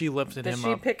 So she lifted him up. Did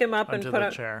she pick him up and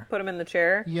put him in the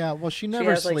chair? Yeah, well, she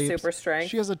never sleeps. She has super strength.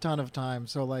 She has a ton of time,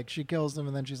 so she kills him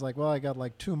and then she's like, well, I got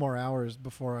 2 more hours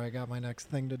before I got my next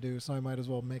thing to do, so I might as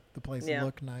well make the place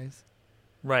look nice.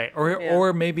 Right,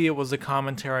 or maybe it was a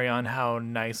commentary on how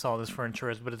nice all this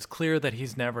furniture is, but it's clear that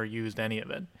he's never used any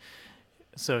of it.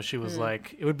 So she was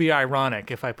like, it would be ironic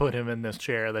if I put him in this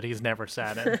chair that he's never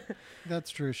sat in.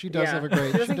 That's true. She does have a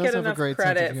great. She doesn't get have enough a great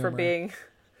credit sense of humor.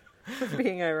 for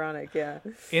being ironic. Yeah.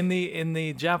 In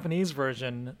the Japanese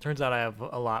version, turns out I have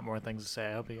a lot more things to say.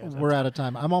 I hope you guys. We're out of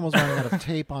time. I'm almost running out of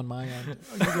tape on my end.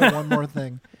 You get one more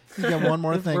thing.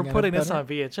 We're putting this on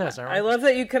VHS, aren't we? I love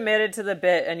that you committed to the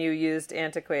bit and you used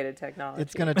antiquated technology.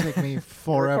 It's going to take me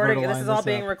forever to line this is all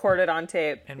being recorded on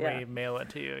tape. And we mail it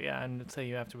to you, and say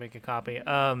you have to make a copy.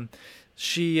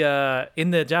 She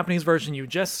in the Japanese version, you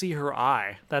just see her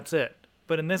eye. That's it.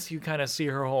 But in this, you kind of see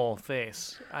her whole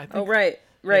face. I think, right.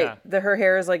 Yeah. Her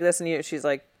hair is like this, and she's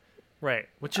like. Right,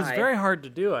 which is very hard to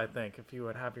do, I think, if you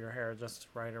would have your hair just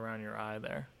right around your eye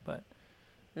there. But.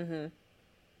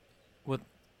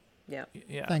 Yeah.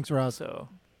 Thanks, Roz. So,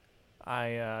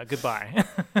 goodbye.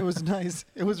 It was nice.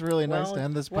 It was really nice to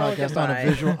end this podcast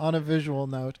on a visual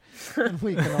note, and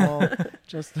we can all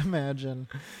just imagine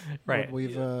what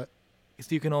we've. So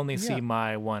you can only see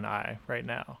my one eye right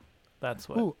now. That's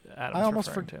what Adam's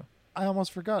referring to. I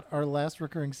almost forgot our last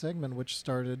recurring segment, which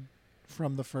started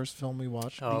from the first film we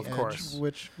watched, The Edge, course.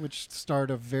 which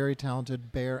starred a very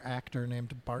talented bear actor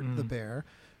named Bart the Bear,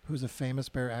 who's a famous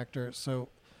bear actor. So,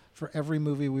 for every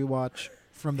movie we watch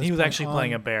from this, he was actually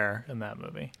playing a bear in that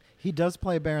movie. He does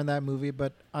play a bear in that movie,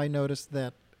 but I noticed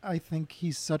that I think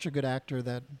he's such a good actor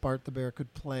that Bart the Bear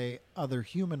could play other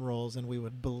human roles and we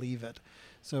would believe it.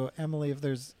 So, Emily, if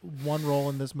there's one role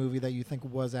in this movie that you think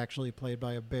was actually played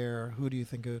by a bear, who do you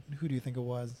think it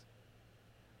was?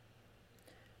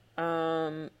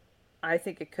 I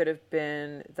think it could have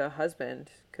been the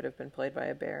husband. Could have been played by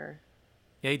a bear.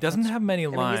 Yeah, he doesn't have many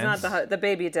lines. I mean, he's not the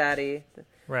baby daddy.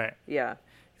 Right. Yeah.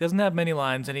 He doesn't have many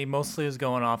lines, and he mostly is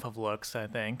going off of looks, I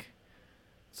think.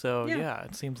 So, yeah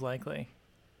it seems likely.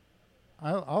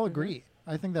 I'll agree.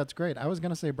 I think that's great. I was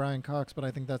going to say Brian Cox, but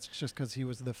I think that's just because he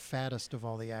was the fattest of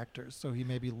all the actors. So he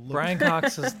maybe looked... Brian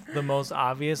Cox is the most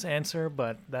obvious answer,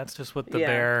 but that's just what the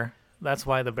bear... That's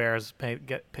why the Bears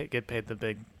get paid the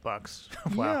big bucks.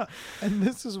 Wow. Yeah, and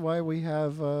this is why we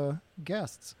have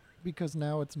guests, because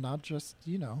now it's not just,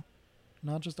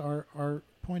 not just our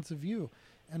points of view.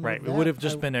 And right. We would have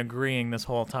just been agreeing this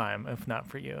whole time if not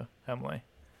for you, Emily.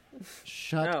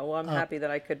 Shut up. Well, I'm happy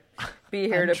that I could be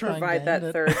here to provide that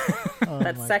third,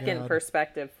 that second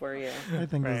perspective for you. I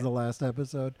think this is the last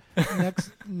episode.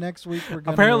 Next week we're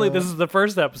gonna... Apparently this is the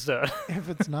first episode. If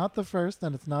it's not the first,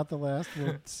 then it's not the last.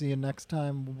 We'll see you next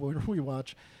time when we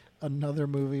watch another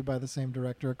movie by the same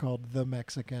director called The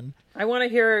Mexican. I want to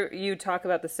hear you talk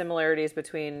about the similarities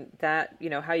between that,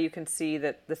 how you can see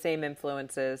that the same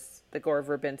influences, the Gore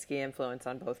Verbinski influence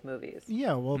on both movies.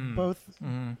 Yeah, well, both,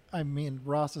 I mean,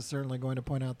 Ross is certainly going to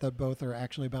point out that both are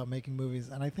actually about making movies,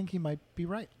 and I think he might be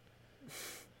right.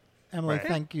 Emily,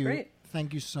 thank you. Great.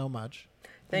 Thank you so much.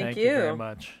 Thank you very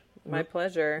much. My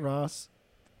pleasure. Ross,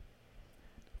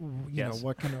 you know,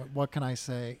 what can I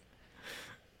say?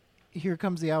 Here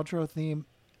comes the outro theme.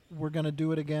 We're going to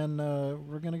do it again.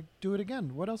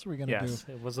 What else are we going to do? Yes,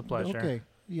 it was a pleasure. Okay.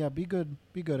 Yeah, be good.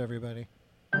 Be good, everybody.